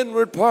in the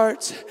inward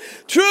parts.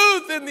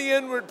 Truth in the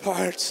inward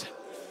parts.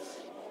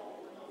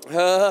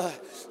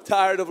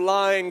 Tired of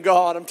lying,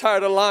 God. I'm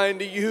tired of lying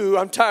to you.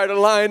 I'm tired of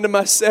lying to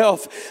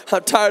myself.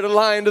 I'm tired of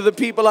lying to the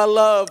people I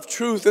love.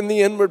 Truth in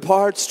the inward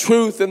parts.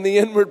 Truth in the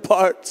inward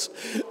parts.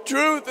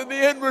 Truth in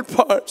the inward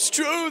parts.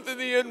 Truth in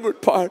the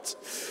inward parts.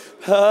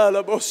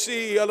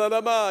 Hallelujah.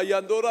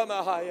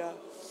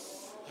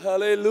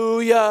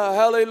 Hallelujah.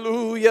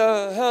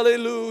 Hallelujah.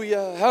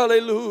 Hallelujah.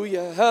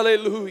 Hallelujah.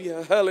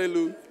 Hallelujah.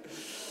 Hallelujah.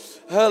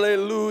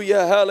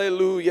 Hallelujah.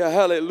 Hallelujah.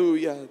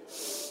 Hallelujah.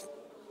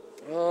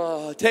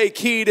 Take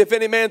heed if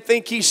any man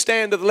think he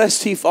standeth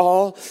lest he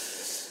fall.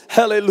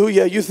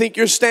 Hallelujah. You think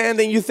you're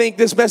standing. You think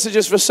this message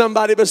is for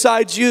somebody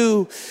besides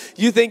you.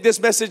 You think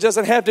this message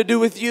doesn't have to do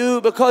with you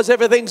because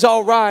everything's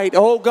all right.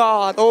 Oh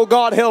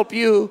God, help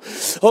you.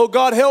 Oh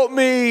God, help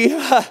me.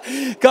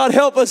 God,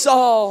 help us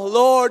all.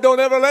 Lord, don't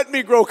ever let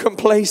me grow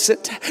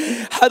complacent.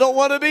 I don't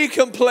want to be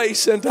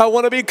complacent. I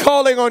want to be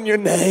calling on your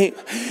name.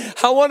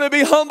 I want to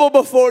be humble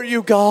before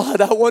you, God.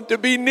 I want to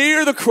be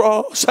near the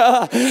cross.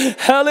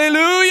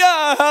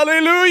 Hallelujah.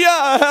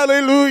 Hallelujah.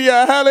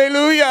 Hallelujah.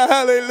 Hallelujah.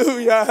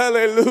 Hallelujah.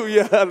 Hallelujah. Hallelujah.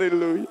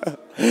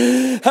 Hallelujah.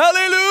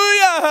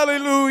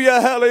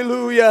 Hallelujah. Hallelujah.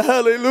 Hallelujah.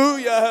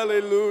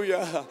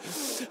 Hallelujah.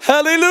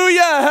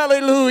 Hallelujah.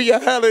 Hallelujah.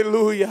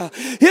 Hallelujah.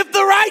 If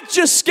the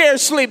righteous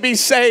scarcely be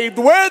saved,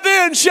 where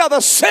then shall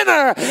the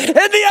sinner and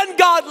the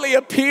ungodly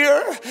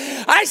appear?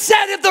 I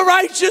said, if the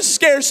righteous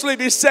scarcely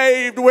be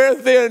saved, where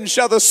then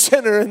shall the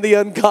sinner and the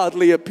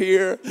ungodly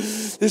appear?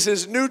 This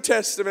is New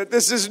Testament.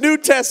 This is New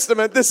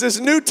Testament. This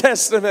is New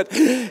Testament.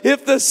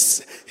 If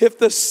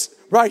the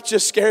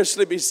righteous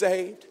scarcely be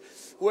saved,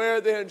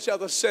 where then shall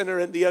the sinner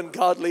and the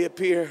ungodly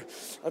appear?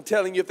 I'm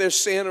telling you, if there's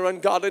sin or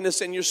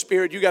ungodliness in your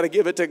spirit, you got to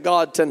give it to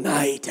God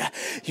tonight.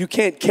 You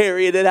can't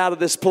carry it out of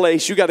this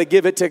place. You got to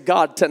give it to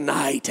God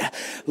tonight.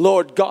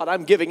 Lord God,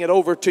 I'm giving it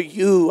over to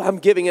you. I'm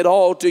giving it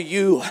all to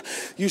you.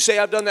 You say,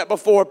 I've done that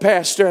before,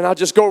 Pastor, and I'll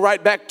just go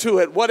right back to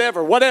it.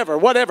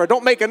 Whatever.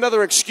 Don't make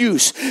another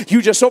excuse.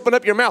 You just open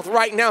up your mouth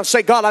right now and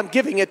say, God, I'm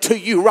giving it to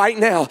you right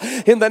now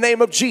in the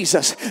name of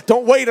Jesus.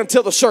 Don't wait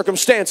until the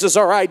circumstances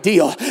are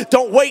ideal.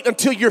 Don't wait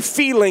until your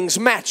feelings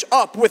match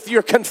up with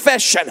your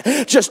confession.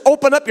 Just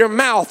open up your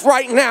mouth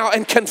right now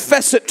and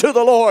confess it to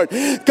the Lord.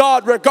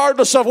 God,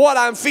 regardless of what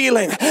I'm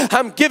feeling,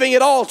 I'm giving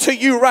it all to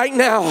you right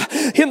now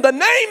in the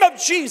name of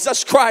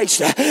Jesus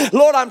Christ.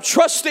 Lord, I'm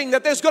trusting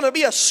that there's going to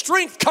be a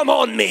strength come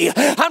on me.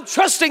 I'm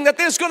trusting that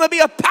there's going to be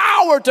a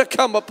power to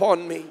come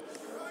upon me.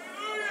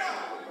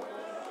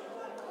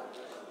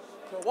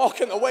 To walk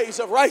in the ways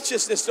of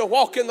righteousness, to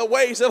walk in the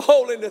ways of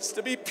holiness,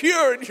 to be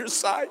pure in your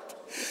sight.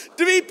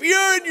 To be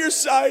pure in your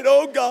sight,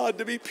 oh God,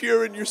 to be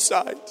pure in your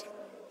sight.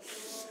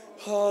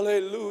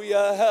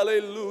 Hallelujah,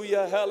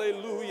 hallelujah,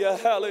 hallelujah,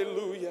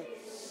 hallelujah,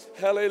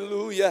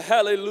 hallelujah,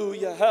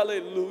 hallelujah,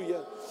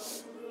 hallelujah.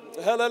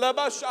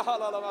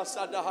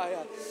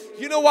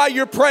 You know why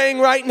you're praying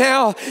right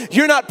now?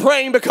 You're not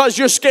praying because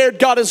you're scared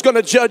God is going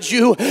to judge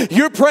you.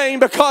 You're praying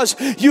because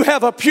you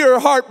have a pure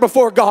heart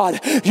before God.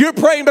 You're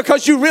praying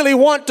because you really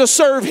want to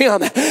serve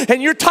Him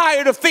and you're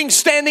tired of things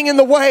standing in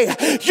the way.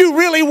 You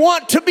really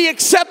want to be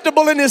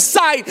acceptable in His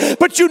sight,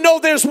 but you know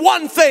there's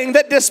one thing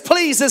that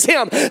displeases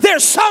Him.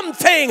 There's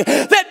something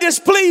that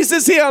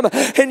displeases Him,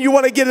 and you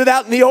want to get it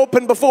out in the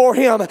open before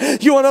Him.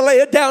 You want to lay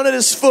it down at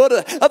His foot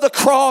of the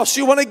cross.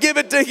 You want to give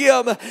it to Him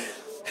and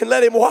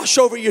let Him wash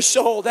over your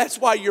soul. That's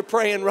why you're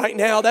praying right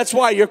now. That's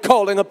why you're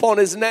calling upon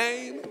His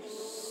name.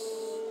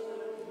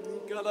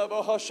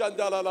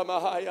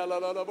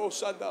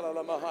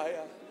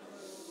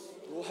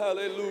 Oh,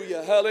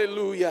 hallelujah,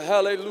 hallelujah,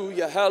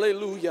 hallelujah,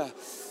 hallelujah.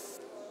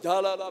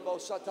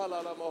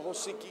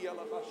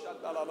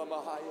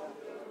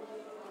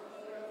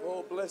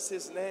 Oh, bless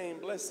His name,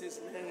 bless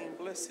His name,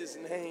 bless His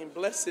name,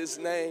 bless His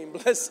name,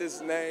 bless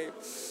His name.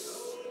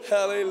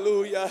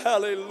 Hallelujah,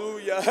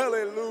 hallelujah,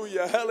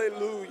 hallelujah,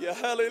 hallelujah,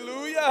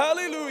 hallelujah,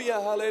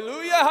 hallelujah,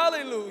 hallelujah,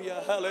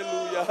 hallelujah,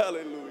 hallelujah,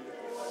 hallelujah.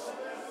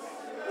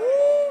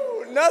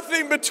 Woo,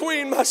 nothing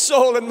between my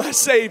soul and my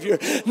Savior.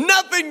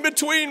 Nothing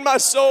between my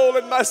soul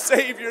and my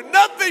Savior.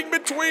 Nothing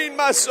between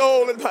my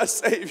soul and my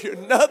Savior.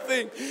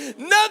 Nothing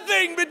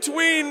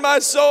between my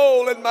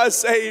soul and my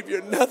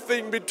Savior.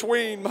 Nothing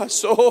between my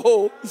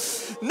soul.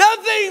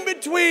 Nothing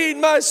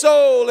between my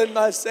soul and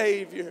my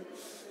Savior.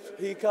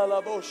 Yes,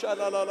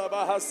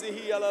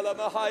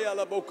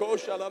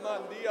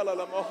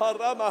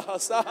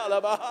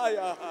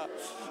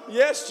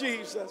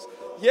 Jesus.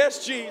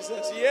 Yes,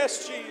 Jesus.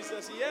 Yes,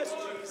 Jesus. Yes,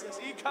 Jesus.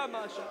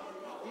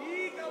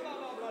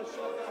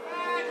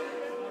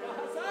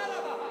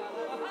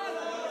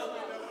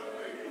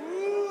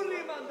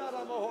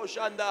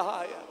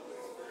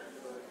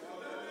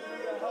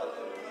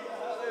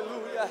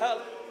 Hallelujah.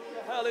 Hallelujah.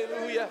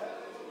 Hallelujah.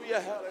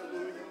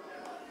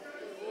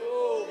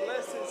 Oh,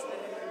 bless His name.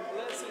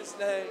 Bless His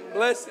name,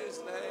 bless His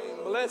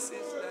name, bless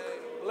His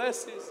name,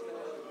 bless His name,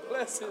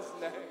 bless His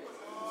name,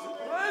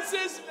 bless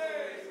His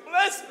name,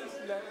 bless His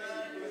name,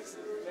 bless His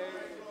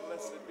name,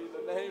 blessed be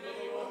the name of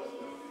the Lord.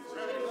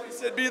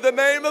 Blessed be the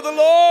name of the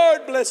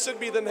Lord, blessed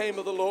be the name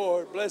of the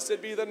Lord,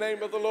 blessed be the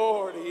name of the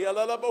Lord.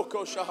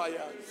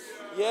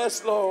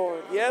 Yes,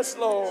 Lord. Yes,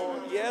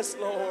 Lord. Yes,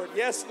 Lord.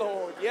 Yes,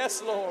 Lord.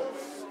 Yes, Lord.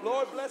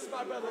 Lord, bless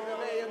my brother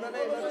today in the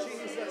name of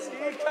Jesus.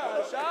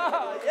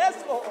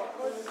 Yes, Lord.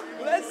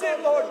 Bless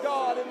him, Lord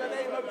God, in the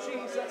name of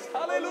Jesus.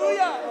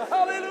 Hallelujah.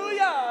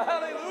 Hallelujah.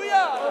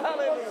 Hallelujah.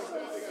 Hallelujah.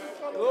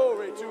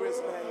 Glory to his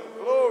name.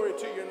 Glory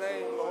to your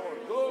name, Lord.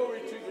 Glory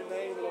to your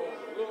name, Lord.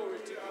 Glory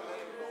to your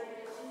name, Lord.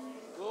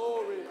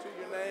 Glory to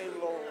your name,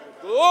 Lord.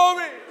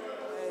 Glory to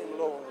your name,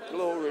 Lord.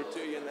 Glory to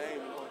your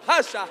name, Lord.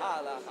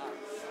 Hashahala.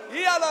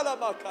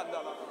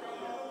 Yalalabakandala.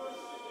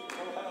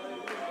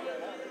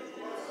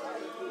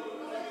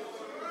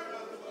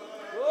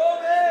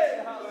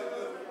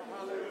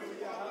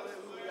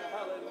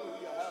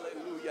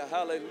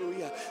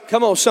 Hallelujah.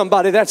 Come on,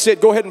 somebody. That's it.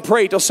 Go ahead and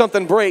pray till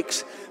something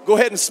breaks. Go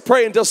ahead and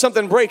pray until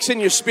something breaks in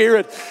your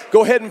spirit.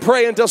 Go ahead and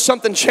pray until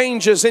something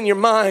changes in your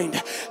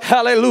mind.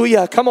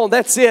 Hallelujah. Come on,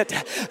 that's it.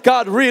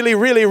 God really,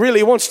 really,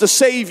 really wants to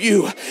save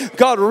you.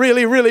 God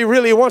really, really,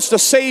 really wants to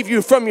save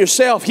you from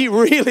yourself. He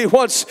really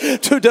wants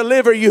to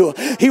deliver you.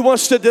 He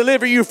wants to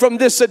deliver you from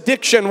this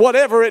addiction,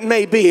 whatever it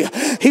may be.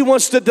 He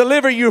wants to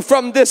deliver you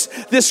from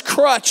this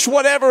crutch,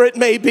 whatever it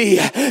may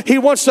be. He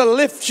wants to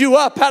lift you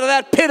up out of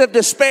that pit of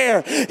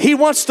despair. He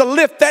wants to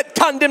lift that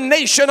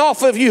condemnation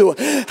off of you.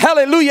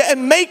 Hallelujah.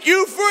 And make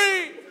you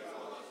free.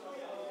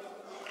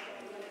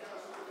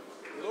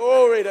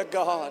 Glory to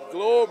God.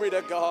 Glory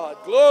to God.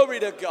 Glory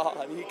to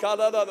God.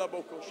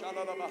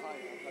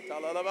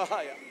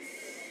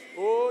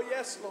 Oh,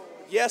 yes, Lord.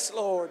 Yes,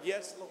 Lord.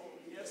 Yes, Lord.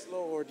 Yes,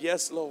 Lord.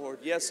 Yes, Lord.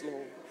 Yes,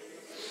 Lord.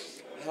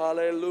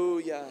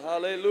 Hallelujah.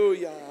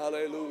 Hallelujah.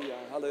 Hallelujah.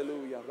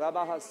 Hallelujah.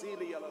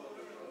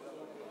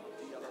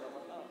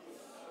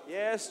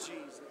 Yes,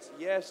 Jesus.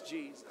 Yes,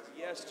 Jesus.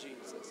 Yes,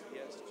 Jesus.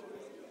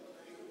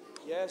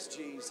 Yes,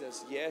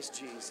 Jesus. Yes, Jesus. Yes,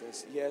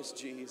 Jesus. Yes,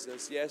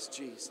 Jesus. Yes,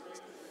 Jesus.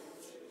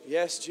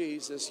 Yes,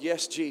 Jesus.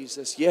 Yes,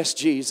 Jesus. Yes,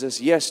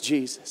 Jesus. Yes,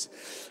 Jesus.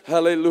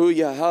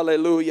 Hallelujah.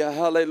 Hallelujah.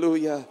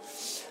 Hallelujah.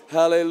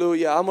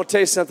 Hallelujah. I'm going to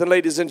tell you something,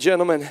 ladies and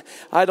gentlemen.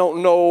 I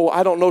don't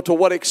know to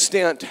what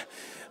extent,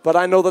 but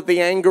I know that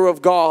the anger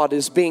of God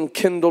is being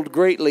kindled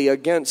greatly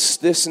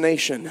against this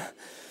nation.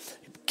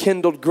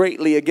 Kindled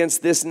greatly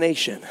against this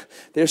nation.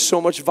 There's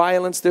so much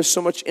violence, there's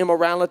so much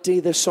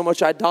immorality, there's so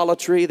much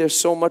idolatry, there's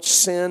so much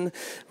sin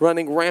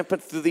running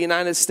rampant through the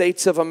United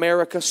States of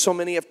America. So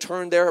many have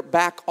turned their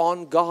back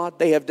on God.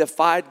 They have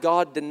defied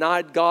God,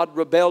 denied God,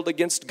 rebelled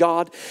against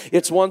God.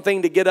 It's one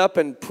thing to get up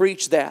and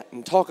preach that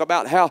and talk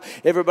about how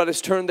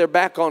everybody's turned their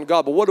back on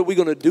God, but what are we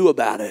going to do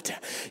about it?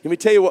 Let me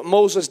tell you what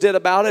Moses did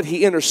about it.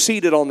 He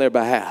interceded on their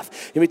behalf.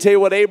 Let me tell you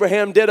what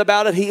Abraham did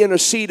about it. He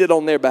interceded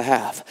on their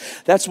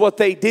behalf. That's what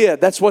they did.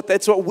 That's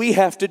what we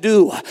have to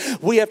do.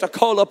 We have to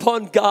call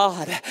upon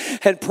God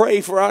and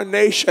pray for our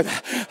nation.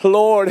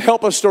 Lord,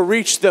 help us to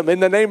reach them in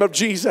the name of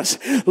Jesus.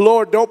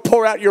 Lord, don't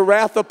pour out your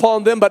wrath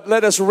upon them, but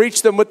let us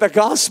reach them with the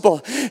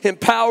gospel.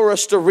 Empower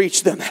us to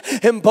reach them.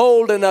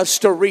 Embolden us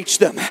to reach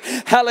them.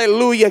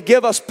 Hallelujah.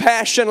 Give us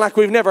passion like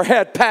we've never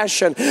had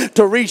passion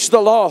to reach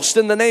the lost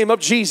in the name of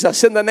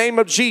Jesus. In the name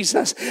of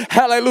Jesus.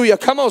 Hallelujah.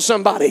 Come on,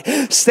 somebody.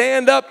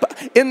 Stand up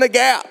in the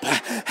gap.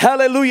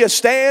 Hallelujah.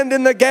 Stand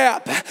in the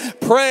gap.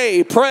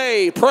 Pray.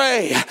 Pray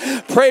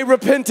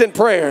repentant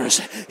prayers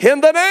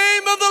in the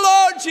name of the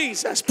Lord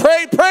Jesus.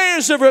 Pray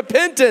prayers of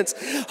repentance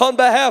on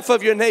behalf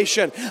of your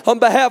nation, on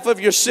behalf of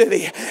your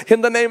city,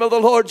 in the name of the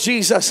Lord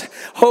Jesus.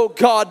 Oh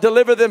God,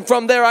 deliver them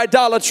from their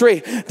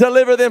idolatry,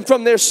 deliver them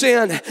from their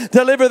sin,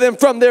 deliver them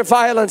from their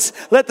violence.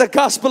 Let the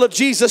gospel of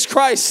Jesus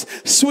Christ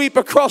sweep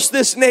across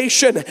this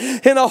nation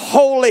in a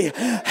holy,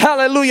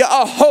 hallelujah,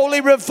 a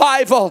holy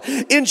revival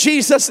in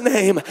Jesus'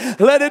 name.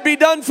 Let it be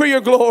done for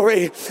your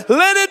glory.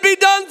 Let it be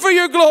done for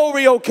your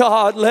glory, oh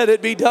God. Let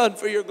it be done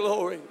for your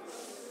glory.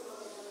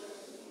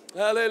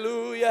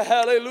 Hallelujah,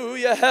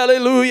 hallelujah,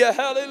 hallelujah,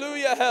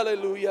 hallelujah,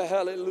 hallelujah,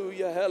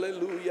 hallelujah,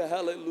 hallelujah,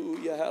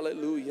 hallelujah,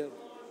 hallelujah.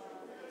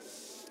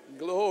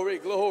 Glory,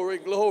 glory,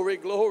 glory,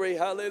 glory,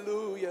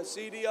 hallelujah.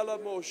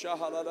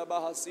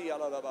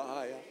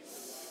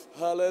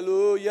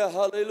 Hallelujah,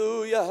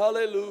 hallelujah,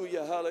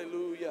 hallelujah,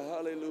 hallelujah,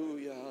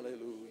 hallelujah,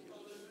 hallelujah.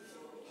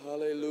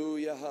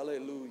 Hallelujah,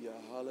 hallelujah,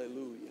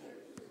 hallelujah.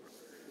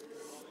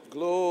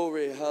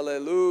 Glory,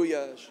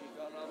 hallelujah.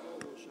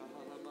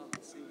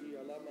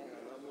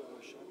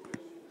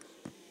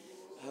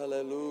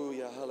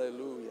 Hallelujah,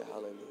 hallelujah,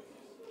 hallelujah.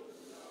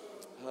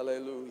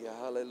 Hallelujah,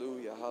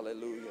 hallelujah,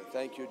 hallelujah.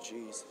 Thank you,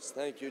 Jesus.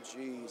 Thank you,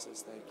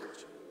 Jesus. Thank you,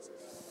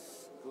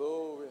 Jesus.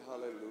 Glory,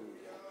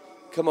 hallelujah.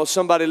 Come on,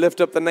 somebody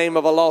lift up the name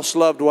of a lost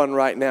loved one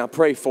right now.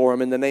 Pray for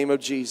him in the name of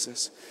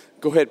Jesus.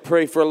 Go ahead,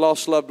 pray for a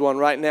lost loved one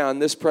right now in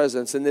this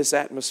presence, in this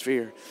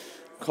atmosphere.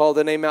 Call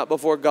the name out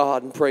before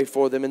God and pray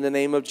for them in the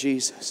name of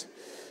Jesus.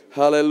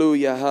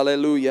 Hallelujah,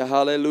 hallelujah,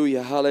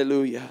 hallelujah,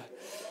 hallelujah.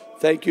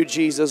 Thank you,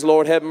 Jesus.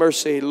 Lord, have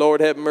mercy.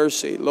 Lord, have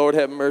mercy. Lord,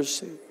 have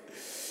mercy.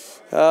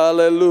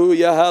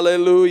 Hallelujah,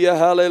 hallelujah,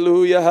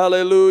 hallelujah,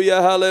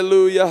 hallelujah,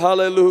 hallelujah,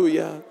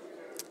 hallelujah.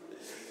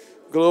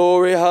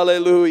 Glory,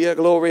 hallelujah,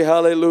 glory,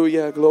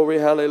 hallelujah, glory,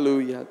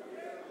 hallelujah.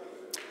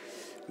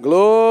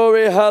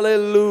 Glory,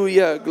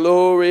 hallelujah.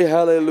 Glory,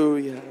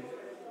 hallelujah.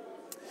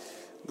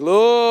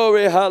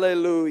 Glory,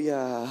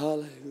 hallelujah.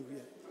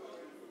 Hallelujah.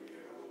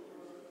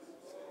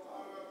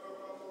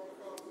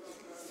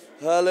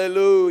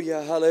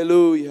 Hallelujah,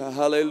 hallelujah,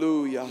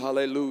 hallelujah,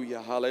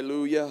 hallelujah,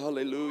 hallelujah,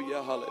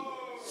 hallelujah, hallelujah.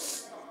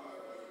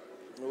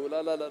 Oh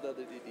la la la la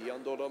di di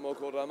andora mo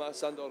korama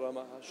sandora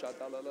ma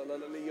shata la la la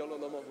la yolo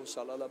la mo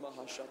sala la ma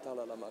shata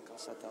la la ma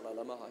kasata la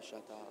la ma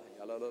shata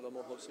ya la la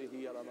mo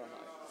hosihi la ma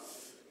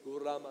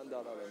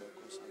kuramanda la la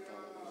mo santa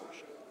la mo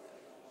shata.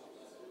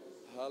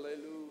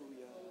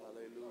 Hallelujah,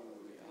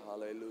 hallelujah,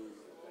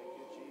 hallelujah.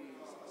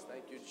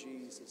 Thank you,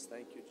 Jesus.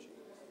 Thank you, Jesus.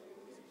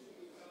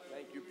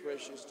 Thank you,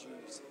 precious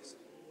Jesus.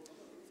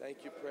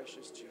 Thank you,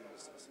 precious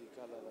Jesus.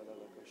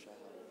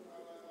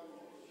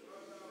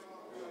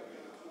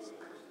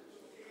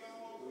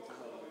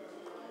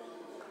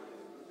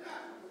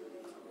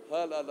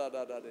 Hallelujah.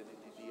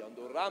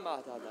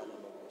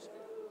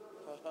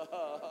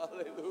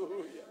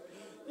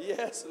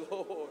 Yes,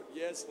 Lord.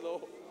 Yes,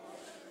 Lord.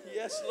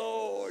 Yes,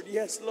 Lord.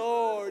 Yes,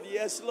 Lord.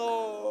 Yes,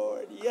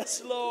 Lord.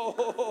 Yes,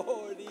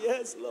 Lord.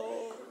 Yes,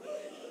 Lord.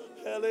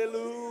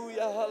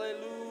 Hallelujah.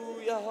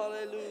 Hallelujah.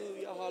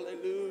 Hallelujah.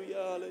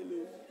 Hallelujah.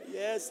 Hallelujah.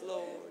 Yes,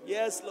 Lord.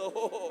 Yes,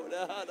 Lord.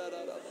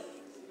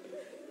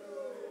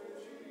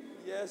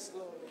 Yes,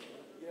 Lord.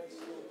 Yes,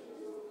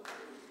 Lord.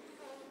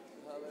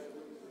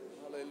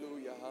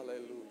 Hallelujah. Hallelujah.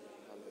 Hallelujah.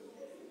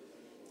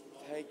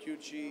 Thank you,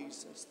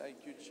 Jesus.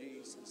 Thank you,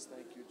 Jesus.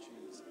 Thank you,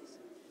 Jesus.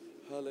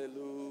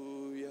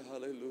 Hallelujah.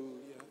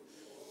 Hallelujah.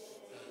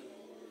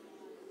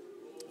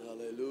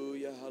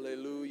 Hallelujah.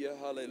 Hallelujah.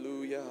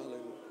 Hallelujah.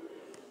 Hallelujah.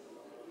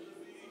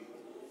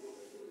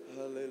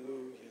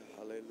 Hallelujah.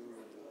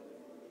 Hallelujah.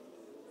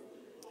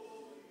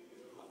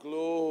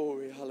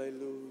 Glory.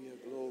 Hallelujah.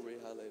 Glory.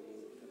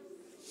 Hallelujah.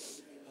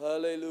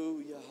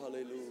 Hallelujah.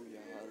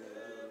 Hallelujah.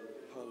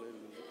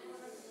 Hallelujah.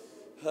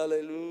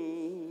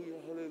 Hallelujah.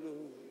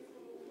 Hallelujah.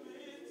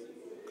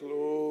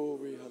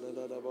 Glory.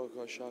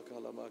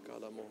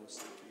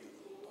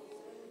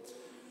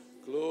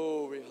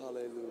 Glory.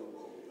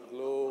 Hallelujah.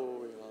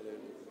 Glory.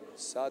 Hallelujah.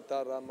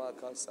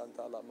 Sataramaka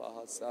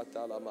Santalamaha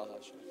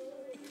Satalamahasha.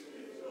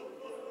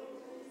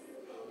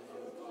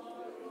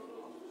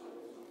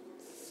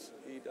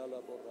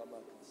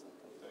 Idalaboramaka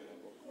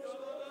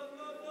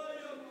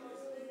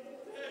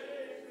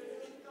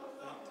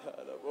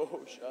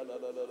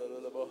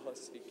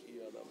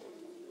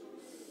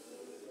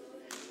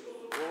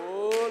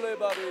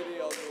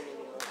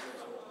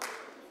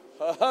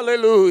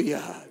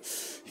Hallelujah.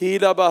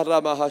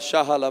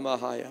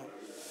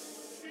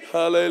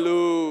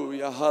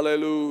 Hallelujah.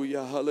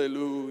 Hallelujah.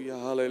 Hallelujah.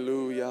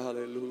 Hallelujah.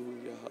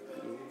 Hallelujah.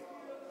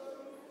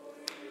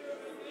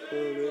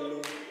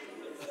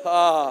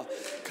 Hallelujah.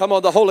 Come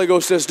on, the Holy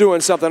Ghost is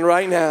doing something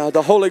right now.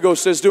 The Holy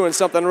Ghost is doing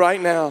something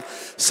right now.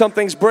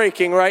 Something's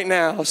breaking right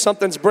now.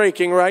 Something's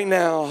breaking right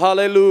now.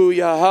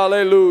 Hallelujah.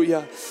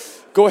 Hallelujah.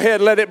 Go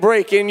ahead, let it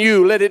break in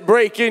you. Let it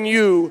break in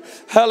you.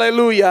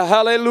 Hallelujah.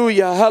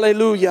 Hallelujah.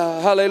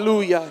 Hallelujah.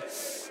 Hallelujah.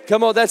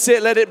 Come on, that's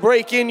it. Let it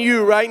break in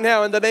you right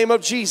now in the name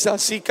of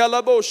Jesus.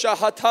 Hallelujah.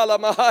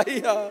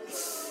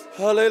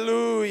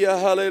 Hallelujah.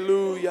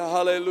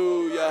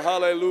 Hallelujah.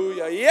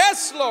 Hallelujah.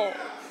 Yes, Lord.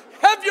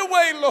 Have your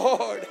way,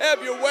 Lord.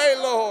 Have your way,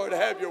 Lord.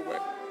 Have your way.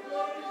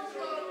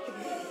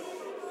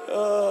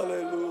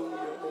 Hallelujah.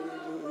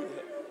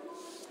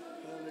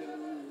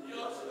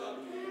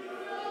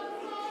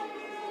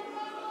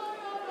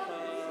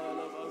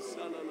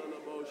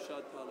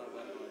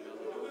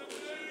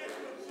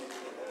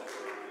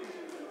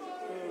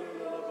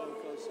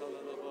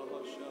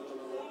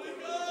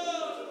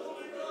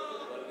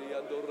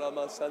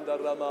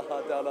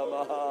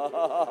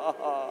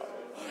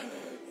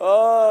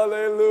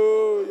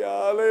 Hallelujah,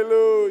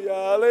 hallelujah,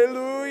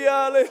 hallelujah,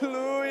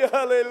 hallelujah,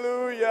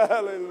 hallelujah,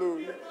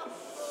 hallelujah.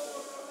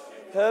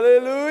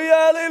 Hallelujah,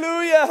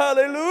 hallelujah,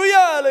 hallelujah,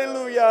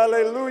 hallelujah,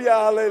 hallelujah,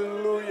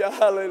 hallelujah,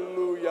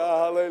 hallelujah,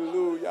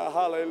 hallelujah,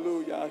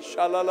 hallelujah.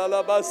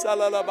 Shalalaba,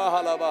 salalaba,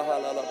 halaba,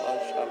 halalaba,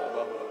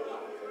 shalaba.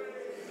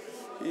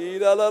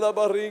 Idalala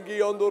baringi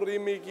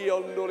ondorimiki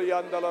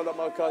ondoriandala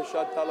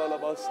makasha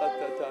talalaba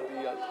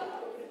satatariata.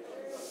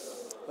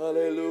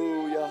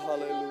 Hallelujah,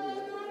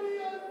 hallelujah.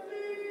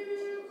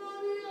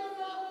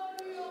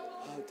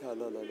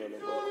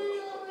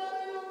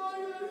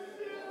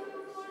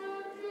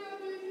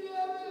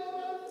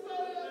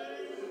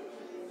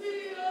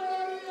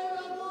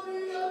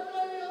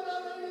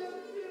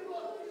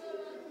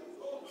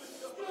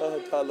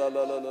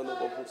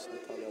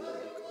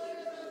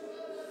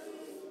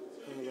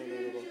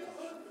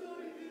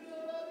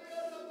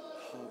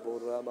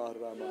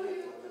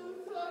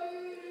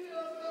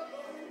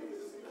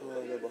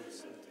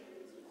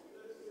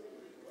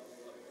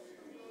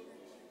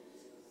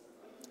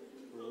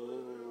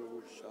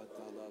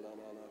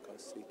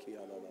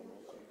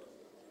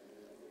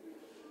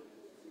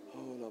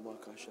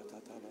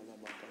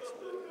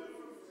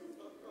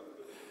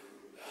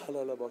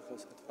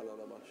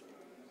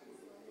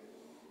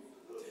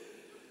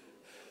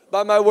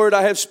 By my word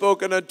I have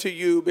spoken unto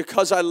you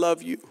because I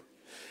love you.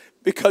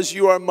 because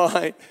you are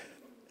mine.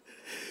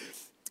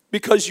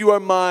 Because you are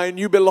mine,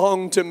 you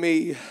belong to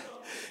me.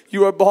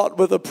 You are bought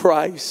with a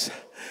price,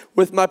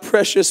 with my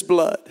precious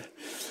blood.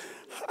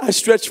 I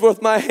stretch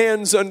forth my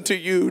hands unto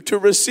you to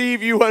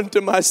receive you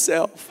unto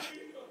myself.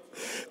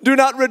 Do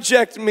not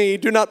reject me.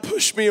 Do not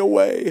push me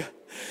away.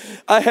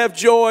 I have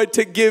joy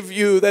to give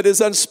you that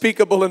is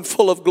unspeakable and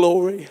full of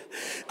glory.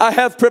 I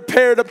have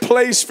prepared a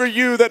place for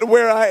you that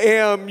where I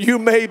am, you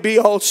may be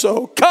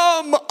also.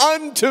 Come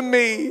unto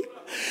me.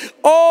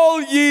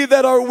 All ye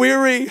that are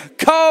weary,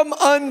 come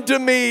unto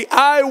me.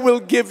 I will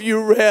give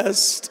you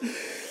rest.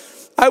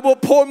 I will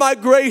pour my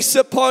grace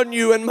upon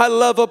you and my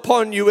love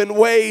upon you in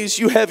ways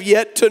you have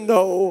yet to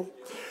know.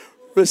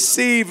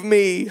 Receive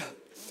me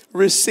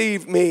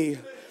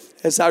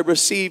as I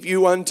receive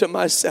you unto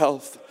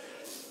myself.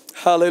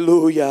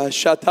 Hallelujah.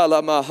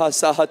 Shatalamaha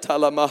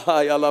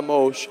sahatalamaha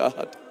yalamo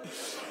shahad.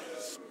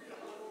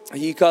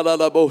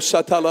 Yikalalabo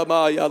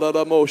satalama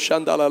yalalamo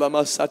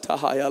shandalalama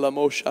sataha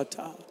yalamo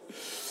shata.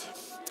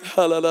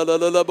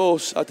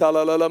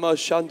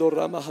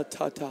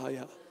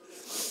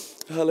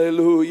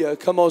 Hallelujah.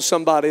 Come on,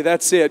 somebody.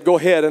 That's it. Go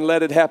ahead and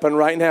let it happen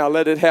right now.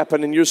 Let it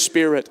happen in your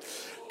spirit.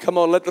 Come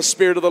on, let the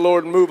Spirit of the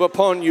Lord move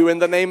upon you in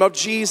the name of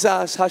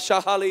Jesus. In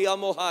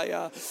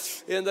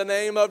the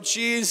name of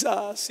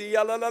Jesus. In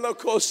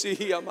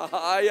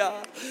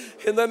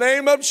the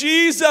name of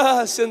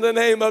Jesus. In the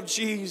name of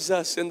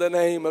Jesus. In the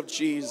name of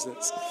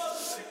Jesus.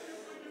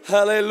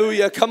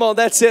 Hallelujah. Come on,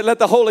 that's it. Let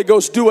the Holy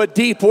Ghost do a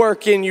deep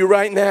work in you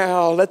right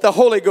now. Let the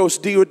Holy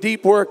Ghost do a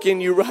deep work in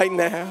you right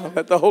now.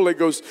 Let the Holy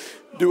Ghost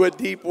do a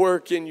deep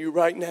work in you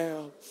right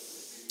now.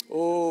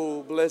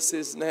 Oh, bless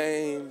His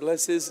name.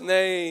 Bless His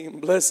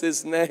name. Bless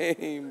His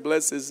name.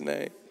 Bless His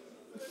name.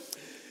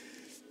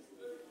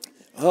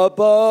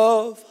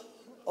 Above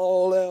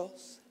all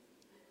else,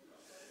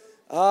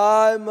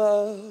 I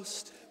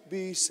must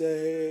be saved.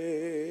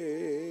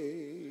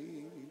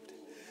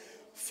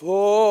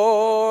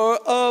 For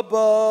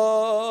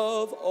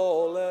above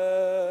all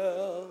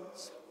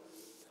else,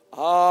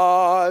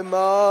 I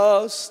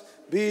must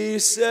be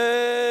saved.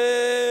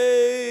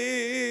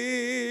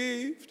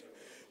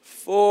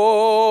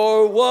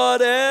 For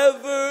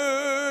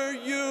whatever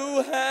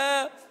you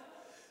have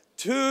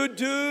to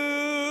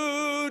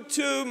do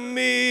to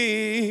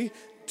me,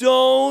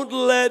 don't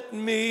let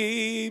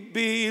me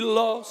be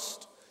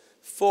lost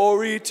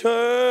for eternity.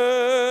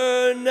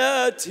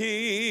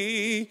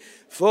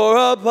 For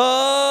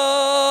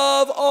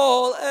above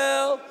all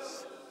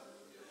else,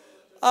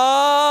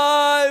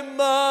 I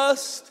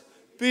must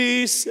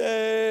be saved.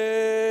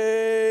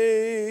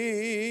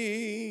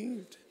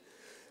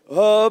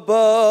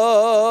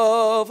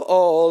 Above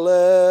all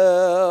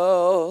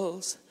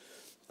else,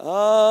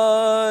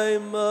 I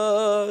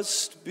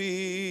must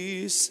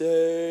be saved.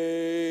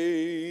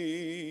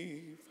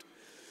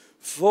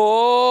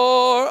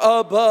 For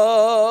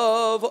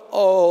above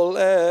all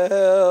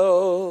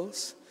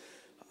else,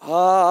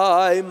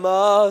 I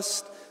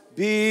must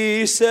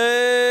be saved.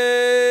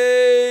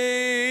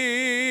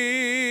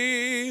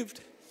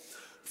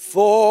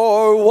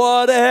 For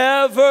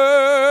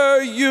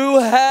whatever you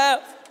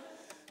have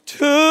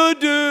to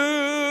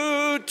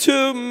do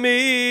to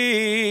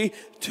me,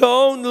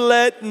 don't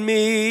let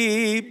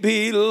me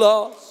be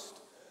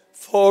lost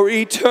for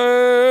eternity.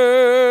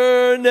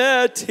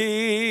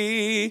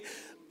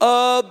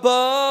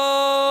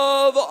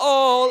 Above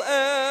all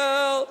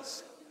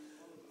else,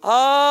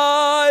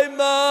 I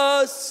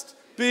must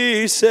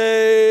be saved.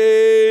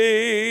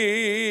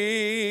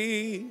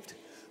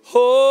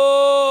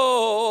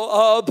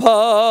 Oh,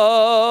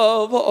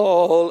 above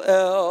all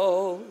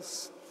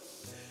else,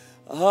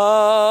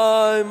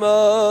 I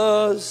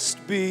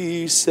must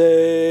be saved.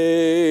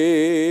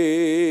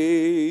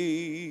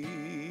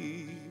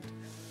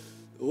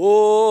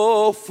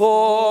 Oh,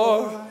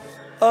 for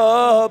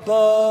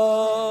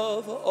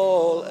above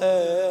all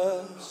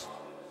else,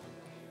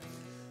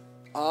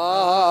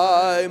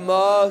 I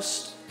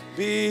must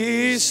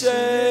be saved.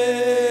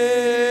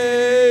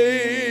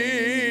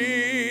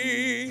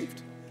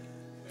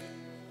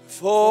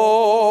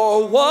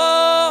 For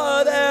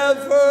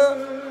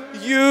whatever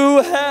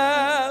you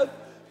have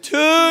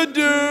to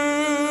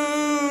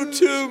do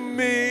to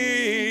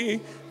me,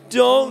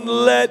 don't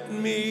let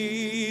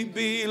me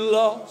be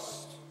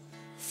lost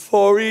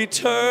for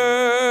eternity.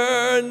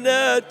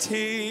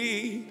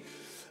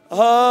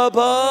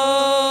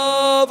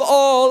 Above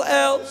all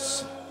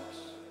else,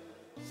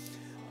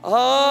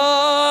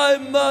 I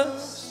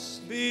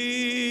must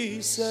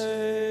be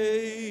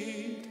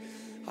saved.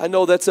 I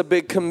know that's a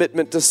big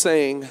commitment to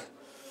sing,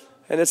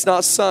 and it's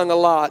not sung a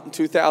lot in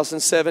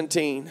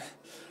 2017,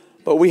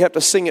 but we have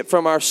to sing it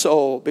from our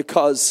soul,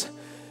 because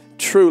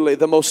truly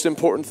the most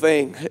important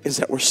thing is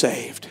that we're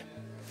saved.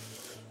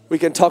 We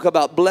can talk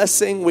about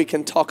blessing, we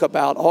can talk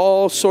about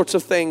all sorts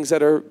of things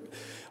that are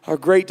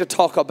great to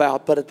talk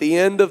about, but at the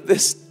end of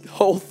this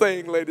whole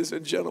thing, ladies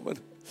and gentlemen,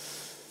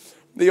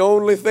 the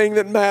only thing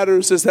that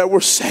matters is that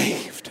we're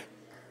saved.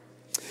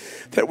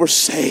 That we're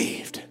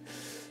saved.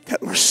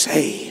 That we're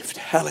saved.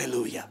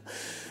 Hallelujah.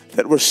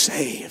 That we're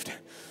saved.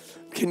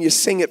 can you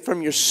sing it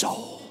from your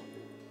soul?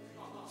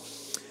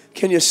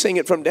 Can you sing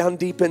it from down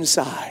deep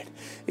inside?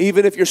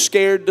 Even if you're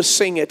scared to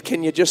sing it,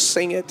 can you just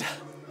sing it?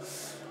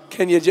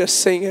 Can you just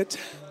sing it?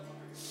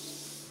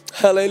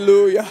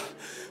 Hallelujah.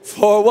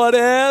 For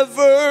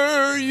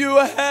whatever you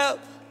have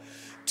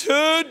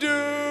to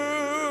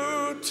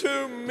do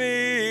to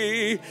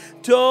me,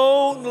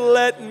 don't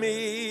let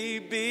me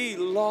be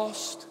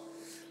lost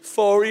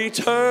for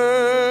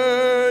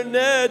eternity.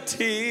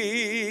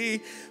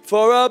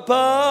 For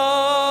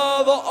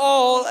above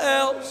all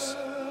else,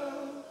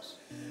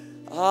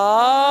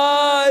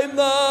 I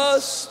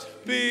must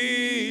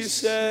be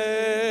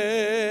saved.